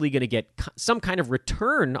actually going to get some kind of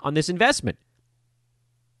return on this investment?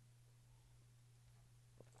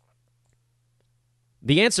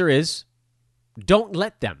 The answer is, don't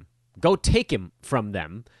let them. Go take him from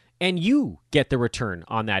them, and you get the return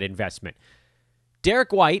on that investment.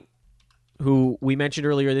 Derek White, who we mentioned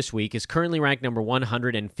earlier this week, is currently ranked number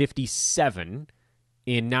 157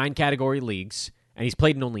 in 9 category leagues, and he's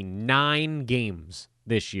played in only 9 games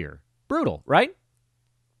this year. Brutal, right?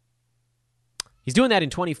 He's doing that in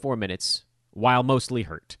 24 minutes while mostly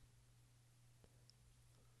hurt.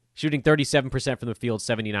 Shooting 37% from the field,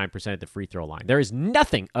 79% at the free throw line. There is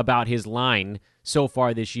nothing about his line so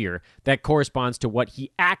far this year that corresponds to what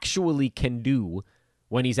he actually can do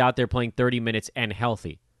when he's out there playing 30 minutes and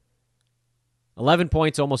healthy. 11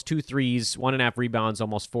 points, almost 2 threes, 1.5 rebounds,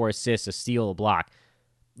 almost 4 assists, a steal, a block.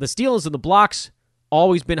 The steals and the blocks,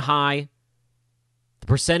 always been high. The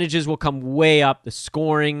percentages will come way up. The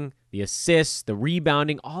scoring, the assists, the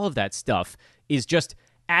rebounding, all of that stuff is just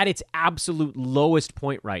at its absolute lowest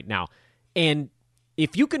point right now. And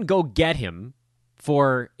if you can go get him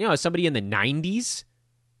for, somebody in the 90s,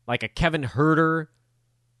 like a Kevin Huerter,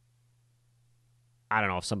 I don't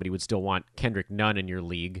know if somebody would still want Kendrick Nunn in your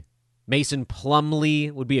league. Mason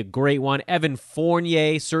Plumlee would be a great one. Evan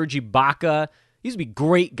Fournier, Serge Ibaka. These would be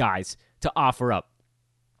great guys to offer up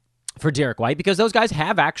for Derek White because those guys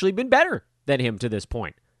have actually been better than him to this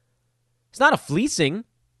point. It's not a fleecing.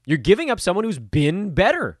 You're giving up someone who's been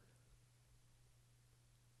better.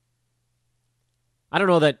 I don't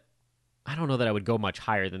know that I would go much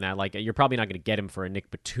higher than that. Like, you're probably not going to get him for a Nick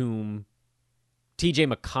Batum.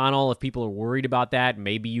 TJ McConnell, if people are worried about that,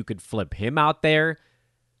 maybe you could flip him out there.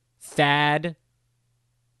 Thad.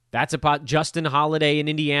 That's about Justin Holiday in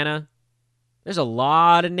Indiana. There's a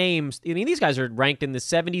lot of names. I mean, these guys are ranked in the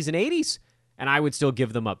 70s and 80s, and I would still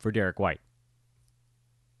give them up for Derek White.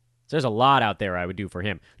 So there's a lot out there I would do for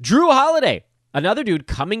him. Drew Holiday, another dude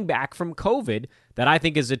coming back from COVID that I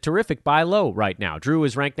think is a terrific buy low right now. Drew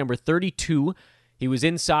is ranked number 32. He was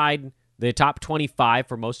inside the top 25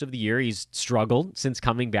 for most of the year. He's struggled since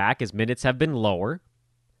coming back. His minutes have been lower.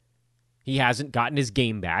 He hasn't gotten his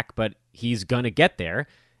game back, but he's going to get there.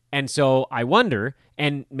 And so I wonder,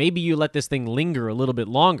 and maybe you let this thing linger a little bit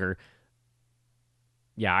longer.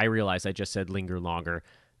 Yeah, I realize I just said linger longer.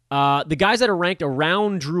 The guys that are ranked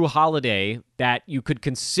around Drew Holiday that you could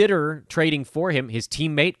consider trading for him, his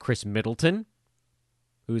teammate, Chris Middleton,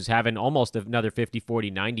 who's having almost another 50,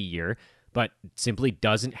 40, 90 year, but simply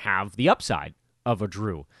doesn't have the upside of a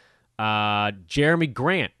Drew. Jeremy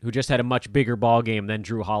Grant, who just had a much bigger ball game than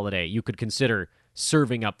Drew Holiday, you could consider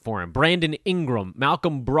serving up for him. Brandon Ingram,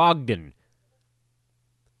 Malcolm Brogdon,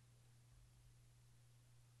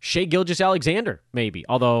 Shai Gilgeous-Alexander, maybe.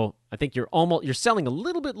 Although I think you're selling a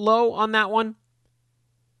little bit low on that one. Do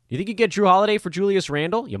you think you get Drew Holiday for Julius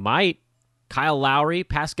Randle? You might. Kyle Lowry,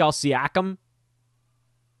 Pascal Siakam.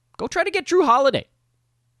 Go try to get Drew Holiday.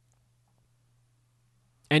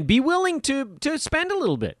 And be willing to spend a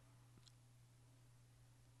little bit.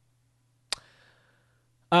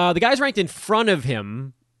 The guys ranked in front of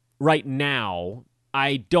him right now,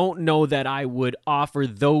 I don't know that I would offer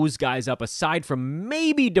those guys up aside from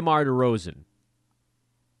maybe DeMar DeRozan.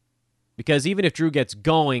 Because even if Drew gets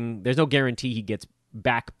going, there's no guarantee he gets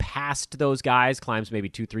back past those guys, climbs maybe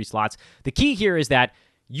 2-3 slots. The key here is that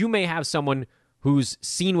you may have someone who's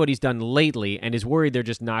seen what he's done lately and is worried they're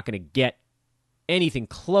just not going to get anything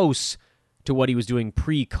close to what he was doing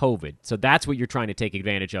pre-COVID. So that's what you're trying to take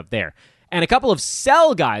advantage of there. And a couple of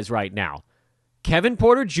sell guys right now. Kevin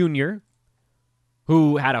Porter Jr.,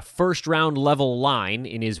 who had a first-round level line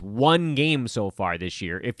in his one game so far this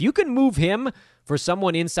year. If you can move him for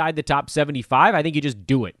someone inside the top 75, I think you just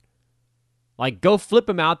do it. Like, go flip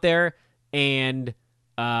him out there and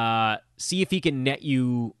see if he can net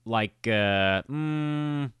you, like,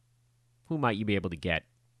 who might you be able to get?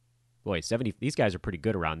 Boy, 70. These guys are pretty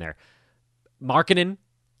good around there. Markkanen,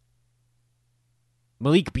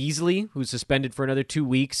 Malik Beasley, who's suspended for another 2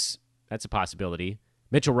 weeks. That's a possibility.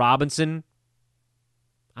 Mitchell Robinson.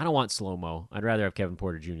 I don't want slow-mo. I'd rather have Kevin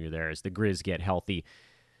Porter Jr. there as the Grizz get healthy.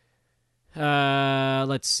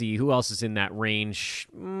 Let's see. Who else is in that range?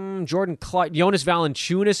 Jordan Clark. Jonas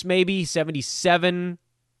Valanciunas, maybe. 77.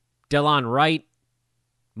 Delon Wright.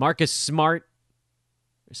 Marcus Smart.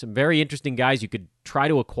 There's some very interesting guys you could try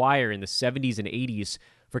to acquire in the 70s and 80s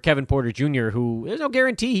for Kevin Porter Jr., who there's no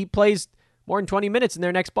guarantee he plays more than 20 minutes in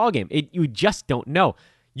their next ballgame. You just don't know.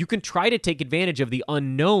 You can try to take advantage of the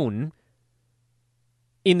unknown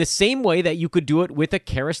in the same way that you could do it with a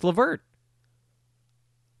Karis LeVert.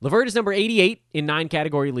 LeVert is number 88 in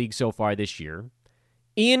 9-category leagues so far this year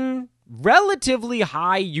in relatively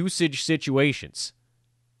high usage situations.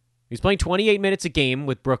 He's playing 28 minutes a game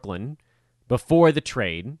with Brooklyn before the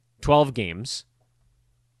trade, 12 games.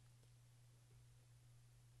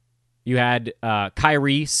 You had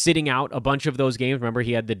Kyrie sitting out a bunch of those games. Remember,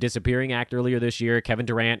 he had the disappearing act earlier this year. Kevin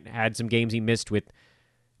Durant had some games he missed with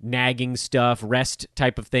nagging stuff, rest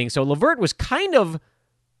type of thing. So LeVert was kind of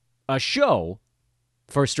a show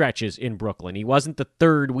for stretches in Brooklyn. He wasn't the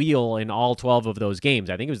third wheel in all 12 of those games.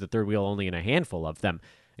 I think he was the third wheel only in a handful of them.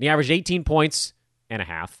 And he averaged 18 points and a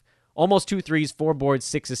half, almost 2 threes, 4 boards,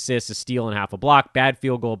 6 assists, a steal, and half a block. Bad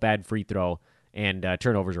field goal, bad free throw, and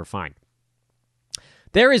turnovers were fine.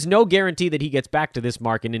 There is no guarantee that he gets back to this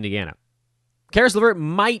mark in Indiana. Karis LeVert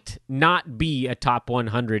might not be a top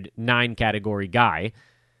 100 9-category guy.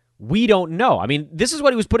 We don't know. I mean, this is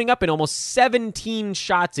what he was putting up in almost 17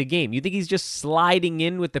 shots a game. You think he's just sliding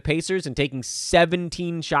in with the Pacers and taking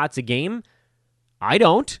 17 shots a game? I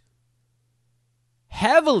don't.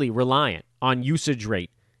 Heavily reliant on usage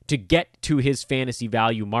rate to get to his fantasy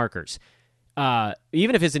value markers.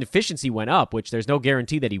 Even if his efficiency went up, which there's no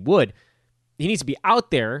guarantee that he would, he needs to be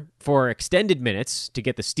out there for extended minutes to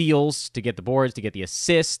get the steals, to get the boards, to get the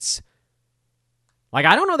assists. Like,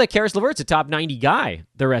 I don't know that Karis LeVert's a top 90 guy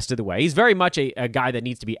the rest of the way. He's very much a guy that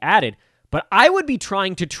needs to be added, but I would be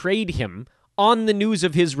trying to trade him on the news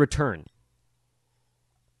of his return.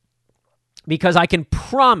 Because I can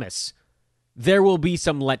promise there will be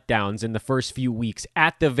some letdowns in the first few weeks,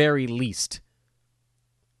 at the very least.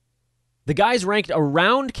 The guys ranked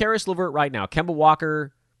around Karis LeVert right now, Kemba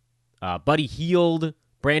Walker, Buddy Hield,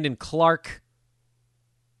 Brandon Clark,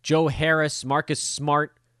 Joe Harris, Marcus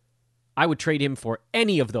Smart. I would trade him for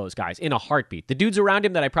any of those guys in a heartbeat. The dudes around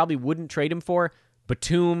him that I probably wouldn't trade him for,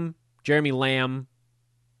 Batum, Jeremy Lamb,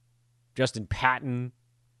 Justin Patton.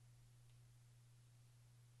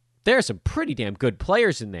 There are some pretty damn good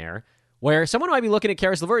players in there where someone might be looking at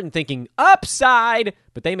Karis LeVert and thinking, upside,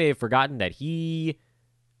 but they may have forgotten that he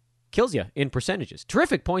kills you in percentages.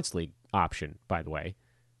 Terrific points league option, by the way,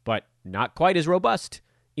 but not quite as robust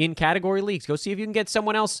in category leagues. Go see if you can get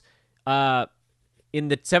someone else in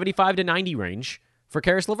the 75 to 90 range for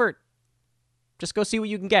Karis LeVert. Just go see what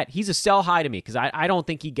you can get. He's a sell high to me because I don't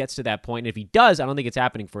think he gets to that point. And if he does, I don't think it's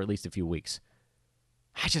happening for at least a few weeks.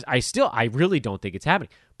 I really don't think it's happening.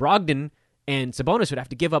 Brogdon and Sabonis would have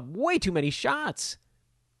to give up way too many shots.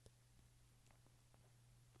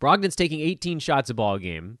 Brogdon's taking 18 shots a ball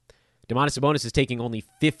game. Domantas Sabonis is taking only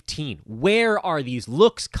 15. Where are these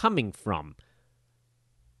looks coming from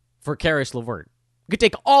for Karis LeVert? You could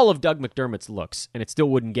take all of Doug McDermott's looks, and it still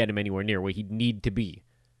wouldn't get him anywhere near where he'd need to be.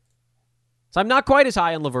 So I'm not quite as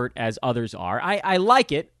high on LeVert as others are. I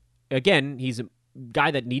like it. Again, he's a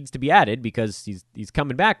guy that needs to be added because he's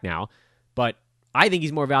coming back now. But I think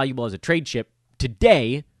he's more valuable as a trade chip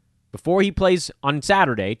today, before he plays on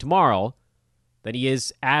Saturday, tomorrow, than he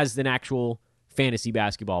is as an actual fantasy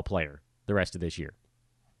basketball player the rest of this year.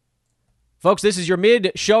 Folks, this is your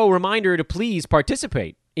mid-show reminder to please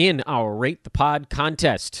participate in our Rate the Pod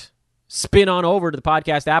contest. Spin on over to the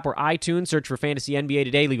podcast app or iTunes, search for Fantasy NBA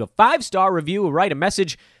Today, leave a 5-star review, write a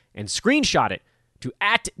message, and screenshot it to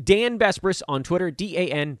 @DanBesbris on Twitter,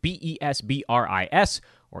 DanBesbris,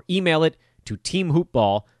 or email it to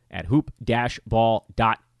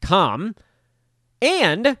teamhoopball@hoop-ball.com.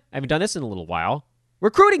 And, I haven't done this in a little while,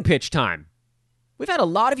 recruiting pitch time. We've had a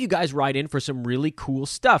lot of you guys write in for some really cool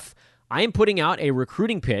stuff. I am putting out a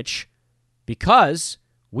recruiting pitch because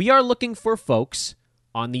we are looking for folks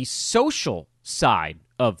on the social side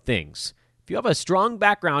of things. If you have a strong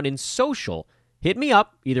background in social, hit me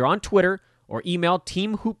up either on Twitter or email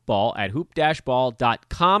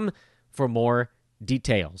teamhoopball@hoop-ball.com for more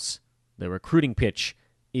details. The recruiting pitch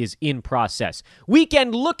is in process.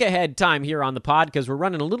 Weekend look-ahead time here on the pod because we're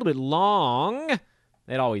running a little bit long.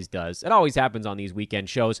 It always does. It always happens on these weekend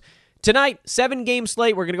shows. Tonight, 7-game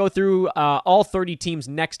slate. We're going to go through all 30 teams'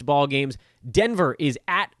 next ball games. Denver is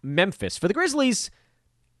at Memphis. For the Grizzlies,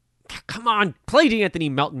 come on, play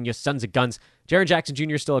DeAnthony Melton, you sons of guns. Jaren Jackson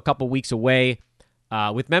Jr. is still a couple weeks away.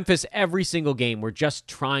 With Memphis, every single game, we're just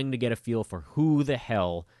trying to get a feel for who the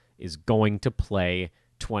hell is going to play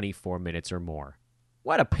 24 minutes or more.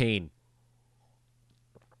 What a pain.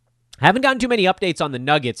 Haven't gotten too many updates on the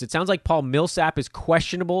Nuggets. It sounds like Paul Millsap is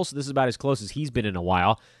questionable, so this is about as close as he's been in a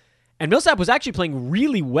while. And Millsap was actually playing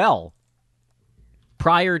really well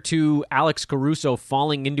prior to Alex Caruso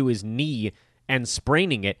falling into his knee and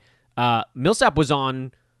spraining it. Millsap was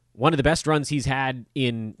on one of the best runs he's had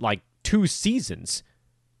in like 2 seasons.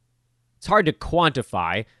 It's hard to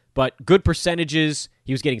quantify, but good percentages.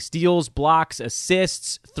 He was getting steals, blocks,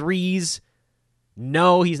 assists, threes.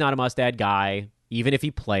 No, he's not a must-add guy. Even if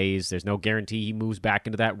he plays, there's no guarantee he moves back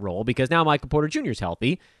into that role because now Michael Porter Jr. is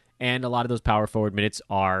healthy, and a lot of those power forward minutes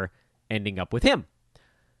are ending up with him.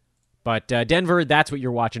 But Denver, that's what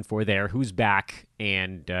you're watching for there. Who's back,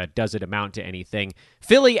 and does it amount to anything?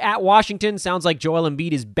 Philly at Washington. Sounds like Joel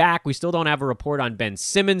Embiid is back. We still don't have a report on Ben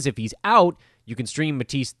Simmons. If he's out, you can stream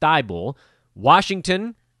Matisse Thybulle.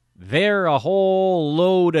 Washington, they're a whole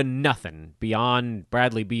load of nothing beyond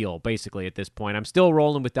Bradley Beal, basically, at this point. I'm still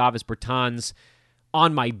rolling with Davis Bertans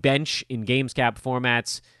on my bench in games cap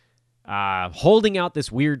formats, holding out this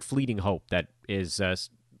weird fleeting hope that is,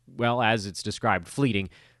 well, as it's described, fleeting.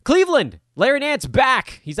 Cleveland, Larry Nance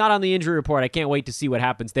back. He's not on the injury report. I can't wait to see what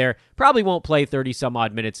happens there. Probably won't play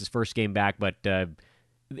 30-some-odd minutes his first game back, but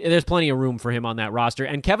there's plenty of room for him on that roster.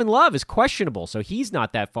 And Kevin Love is questionable, so he's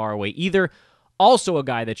not that far away either. Also a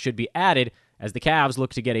guy that should be added as the Cavs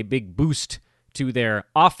look to get a big boost to their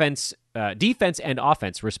defense and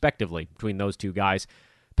offense, respectively, between those two guys.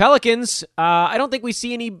 Pelicans, I don't think we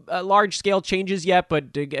see any large-scale changes yet,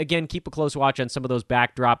 but again, keep a close watch on some of those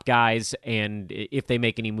backdrop guys, and if they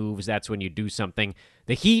make any moves, that's when you do something.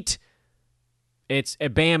 The Heat,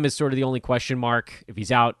 Bam is sort of the only question mark. If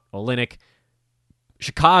he's out, Olynyk.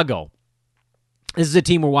 Chicago, this is a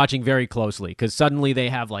team we're watching very closely, because suddenly they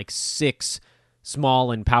have like 6 small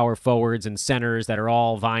and power forwards and centers that are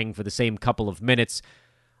all vying for the same couple of minutes.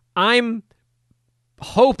 I'm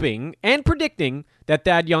hoping and predicting that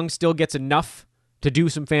Thad Young still gets enough to do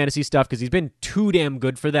some fantasy stuff because he's been too damn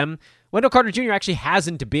good for them. Wendell Carter Jr. actually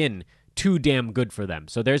hasn't been too damn good for them.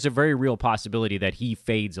 So there's a very real possibility that he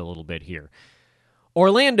fades a little bit here.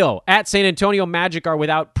 Orlando at San Antonio. Magic are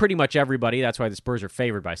without pretty much everybody. That's why the Spurs are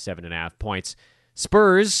favored by 7.5 points.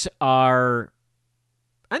 Spurs are,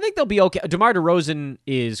 I think they'll be okay. DeMar DeRozan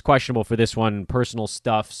is questionable for this one, personal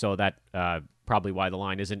stuff, so that probably why the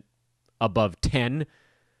line isn't above 10.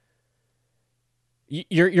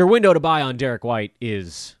 Your window to buy on Derek White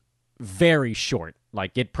is very short.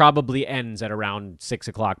 Like, it probably ends at around 6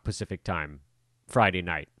 o'clock Pacific time Friday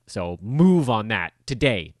night. So move on that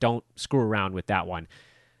today. Don't screw around with that one.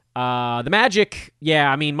 The Magic, yeah,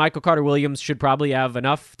 I mean, Michael Carter-Williams should probably have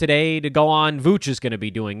enough today to go on. Vooch is going to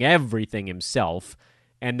be doing everything himself.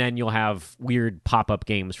 And then you'll have weird pop-up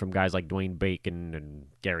games from guys like Dwayne Bacon and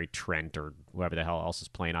Gary Trent or whoever the hell else is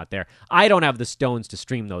playing out there. I don't have the stones to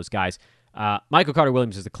stream those guys. Michael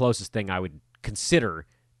Carter-Williams is the closest thing I would consider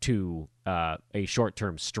to a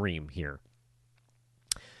short-term stream here.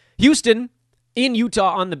 Houston in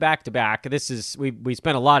Utah on the back-to-back. This is we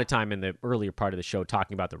spent a lot of time in the earlier part of the show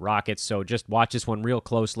talking about the Rockets, so just watch this one real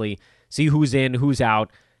closely. See who's in, who's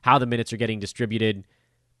out, how the minutes are getting distributed.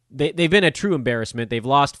 They've been a true embarrassment. They've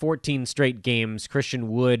lost 14 straight games. Christian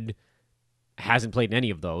Wood hasn't played in any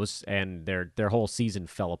of those, and their whole season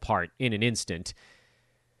fell apart in an instant.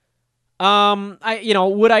 Would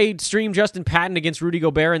I stream Justin Patton against Rudy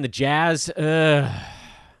Gobert and the Jazz? Yeah,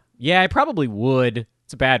 I probably would.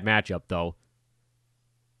 It's a bad matchup, though.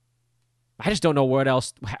 I just don't know where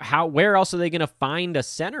else are they going to find a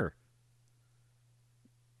center?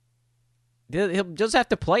 He'll just have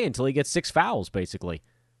to play until he gets 6 fouls, basically.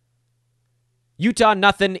 Utah,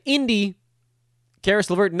 nothing. Indy, Karis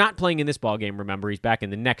LeVert not playing in this ballgame, remember. He's back in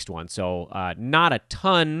the next one, so not a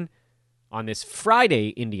ton on this Friday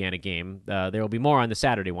Indiana game. There will be more on the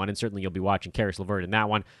Saturday one, and certainly you'll be watching Karis LeVert in that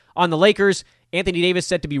one. On the Lakers, Anthony Davis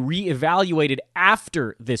set to be reevaluated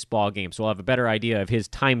after this ballgame, so we'll have a better idea of his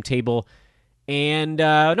timetable. And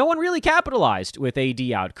no one really capitalized with AD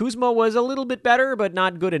out. Kuzma was a little bit better, but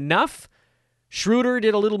not good enough. Schroeder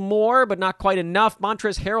did a little more, but not quite enough.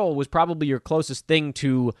 Montrezl Harrell was probably your closest thing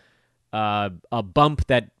to a bump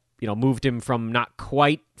that moved him from not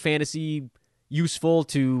quite fantasy useful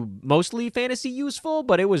to mostly fantasy useful,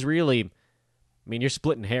 but it was really, you're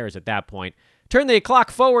splitting hairs at that point. Turn the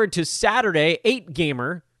clock forward to Saturday,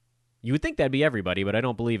 8-gamer. You would think that'd be everybody, but I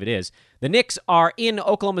don't believe it is. The Knicks are in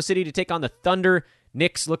Oklahoma City to take on the Thunder.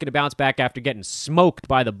 Knicks looking to bounce back after getting smoked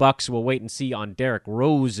by the Bucks. We'll wait and see on Derrick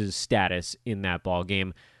Rose's status in that ball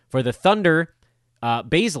game. For the Thunder,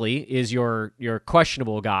 Baisley is your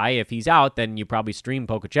questionable guy. If he's out, then you probably stream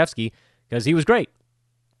Pokusevski because he was great.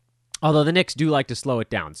 Although the Knicks do like to slow it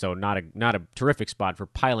down, so not a terrific spot for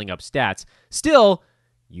piling up stats. Still,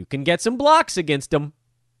 you can get some blocks against him.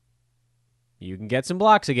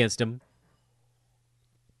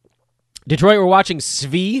 Detroit, we're watching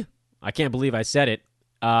Svi. I can't believe I said it.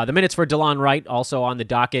 The minutes for DeLon Wright also on the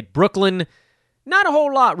docket. Brooklyn, not a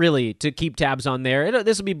whole lot really to keep tabs on there.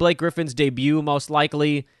 This will be Blake Griffin's debut most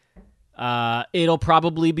likely. It'll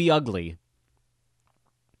probably be ugly.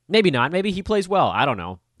 Maybe not. Maybe he plays well. I don't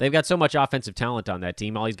know. They've got so much offensive talent on that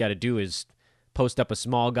team. All he's got to do is post up a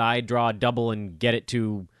small guy, draw a double, and get it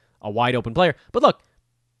to a wide open player. But look,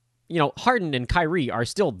 Harden and Kyrie are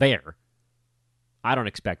still there. I don't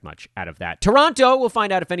expect much out of that. Toronto, we'll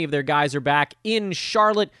find out if any of their guys are back. In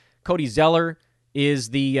Charlotte, Cody Zeller is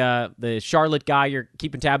the Charlotte guy you're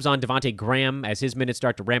keeping tabs on. Devontae Graham, as his minutes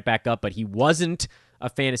start to ramp back up, but he wasn't a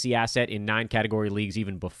fantasy asset in 9-category leagues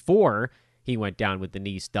even before he went down with the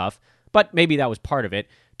knee stuff. But maybe that was part of it.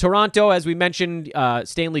 Toronto, as we mentioned,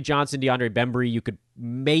 Stanley Johnson, DeAndre Bembry, you could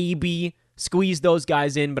maybe squeeze those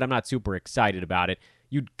guys in, but I'm not super excited about it.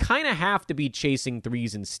 You'd kind of have to be chasing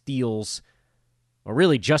threes and steals, or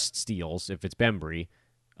really just steals if it's Bembry.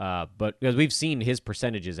 But because we've seen his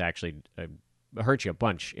percentages actually hurt you a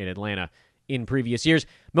bunch in Atlanta in previous years.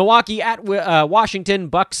 Milwaukee at Washington.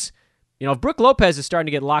 Bucks. If Brook Lopez is starting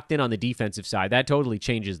to get locked in on the defensive side, that totally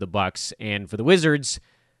changes the Bucks. And for the Wizards,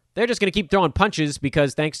 they're just going to keep throwing punches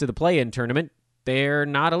because thanks to the play-in tournament, they're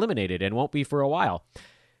not eliminated and won't be for a while.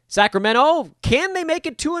 Sacramento, can they make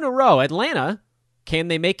it 2 in a row? Atlanta, can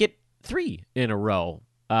they make it 3 in a row?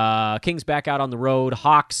 Kings back out on the road.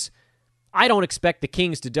 Hawks, I don't expect the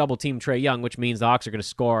Kings to double-team Trae Young, which means the Hawks are going to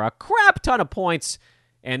score a crap ton of points,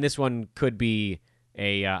 and this one could be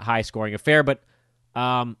a high-scoring affair. But,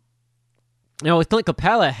 with Clint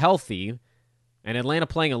Capella healthy and Atlanta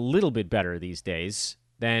playing a little bit better these days,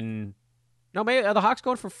 then, maybe are the Hawks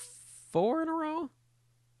going for 4 in a row?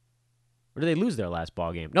 Or did they lose their last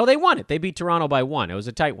ball game? No, they won it. They beat Toronto by 1. It was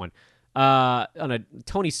a tight one. on a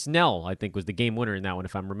Tony Snell, I think, was the game winner in that one,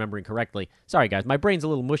 if I'm remembering correctly. Sorry, guys. My brain's a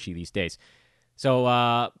little mushy these days.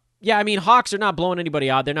 So, yeah, I mean, Hawks are not blowing anybody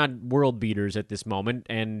out. They're not world beaters at this moment.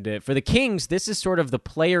 And for the Kings, this is sort of the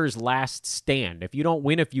player's last stand. If you don't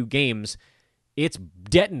win a few games, it's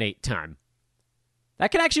detonate time.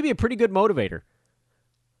 That can actually be a pretty good motivator.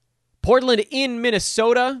 Portland in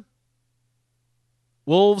Minnesota.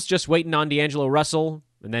 Wolves just waiting on D'Angelo Russell.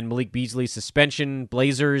 And then Malik Beasley's suspension.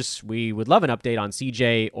 Blazers, we would love an update on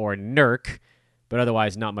CJ or Nurk, but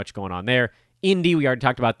otherwise not much going on there. Indy, we already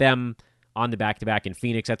talked about them on the back-to-back in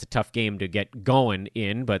Phoenix. That's a tough game to get going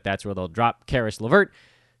in, but that's where they'll drop Karis LeVert.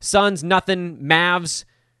 Suns, nothing. Mavs,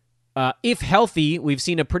 if healthy, we've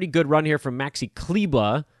seen a pretty good run here from Maxi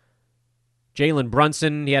Kleber. Jalen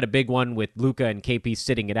Brunson, he had a big one with Luka and KP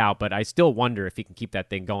sitting it out, but I still wonder if he can keep that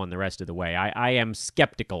thing going the rest of the way. I am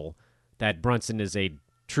skeptical that Brunson is a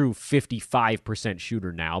true 55%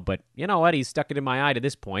 shooter now, but you know what? He's stuck it in my eye to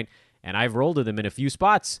this point, and I've rolled with him in a few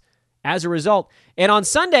spots as a result. And on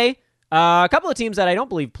Sunday, a couple of teams that I don't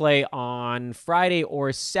believe play on Friday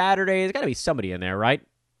or Saturday. There's got to be somebody in there, right?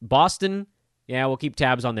 Boston, yeah, we'll keep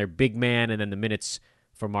tabs on their big man and then the minutes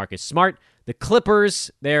for Marcus Smart. The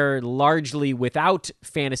Clippers, they're largely without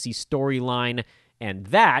fantasy storyline, and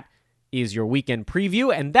that is your weekend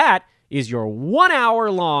preview, and that is your 1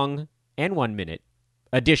 hour long and 1 minute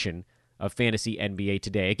edition of Fantasy NBA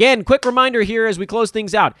Today. Again, quick reminder here as we close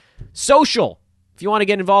things out. Social. If you want to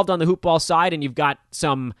get involved on the hoopball side and you've got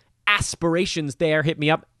some aspirations there, hit me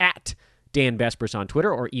up at Dan Vespers on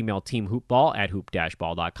Twitter or email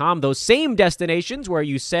teamhoopball@hoop-ball.com. Those same destinations where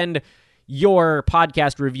you send your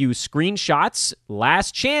podcast review screenshots.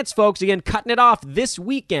 Last chance, folks. Again, cutting it off this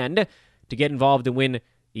weekend to get involved and win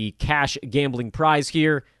the cash gambling prize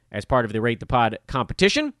here as part of the Rate the Pod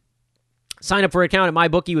competition. Sign up for an account at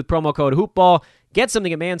MyBookie with promo code HoopBall. Get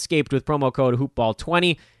something at Manscaped with promo code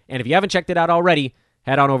HoopBall20. And if you haven't checked it out already,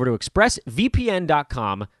 head on over to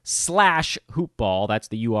expressvpn.com/hoopball. That's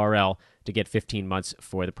the URL to get 15 months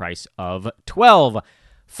for the price of 12.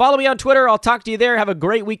 Follow me on Twitter. I'll talk to you there. Have a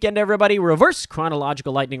great weekend, everybody. Reverse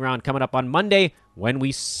chronological lightning round coming up on Monday when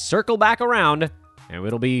we circle back around, and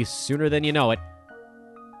it'll be sooner than you know it.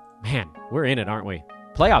 Man, we're in it, aren't we?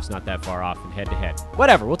 Playoffs not that far off in head-to-head.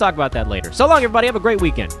 Whatever, we'll talk about that later. So long, everybody. Have a great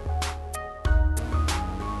weekend.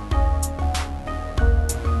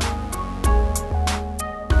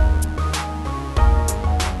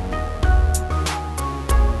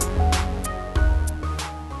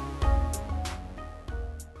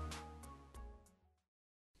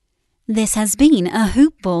 This has been a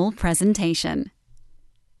Hoop Ball presentation.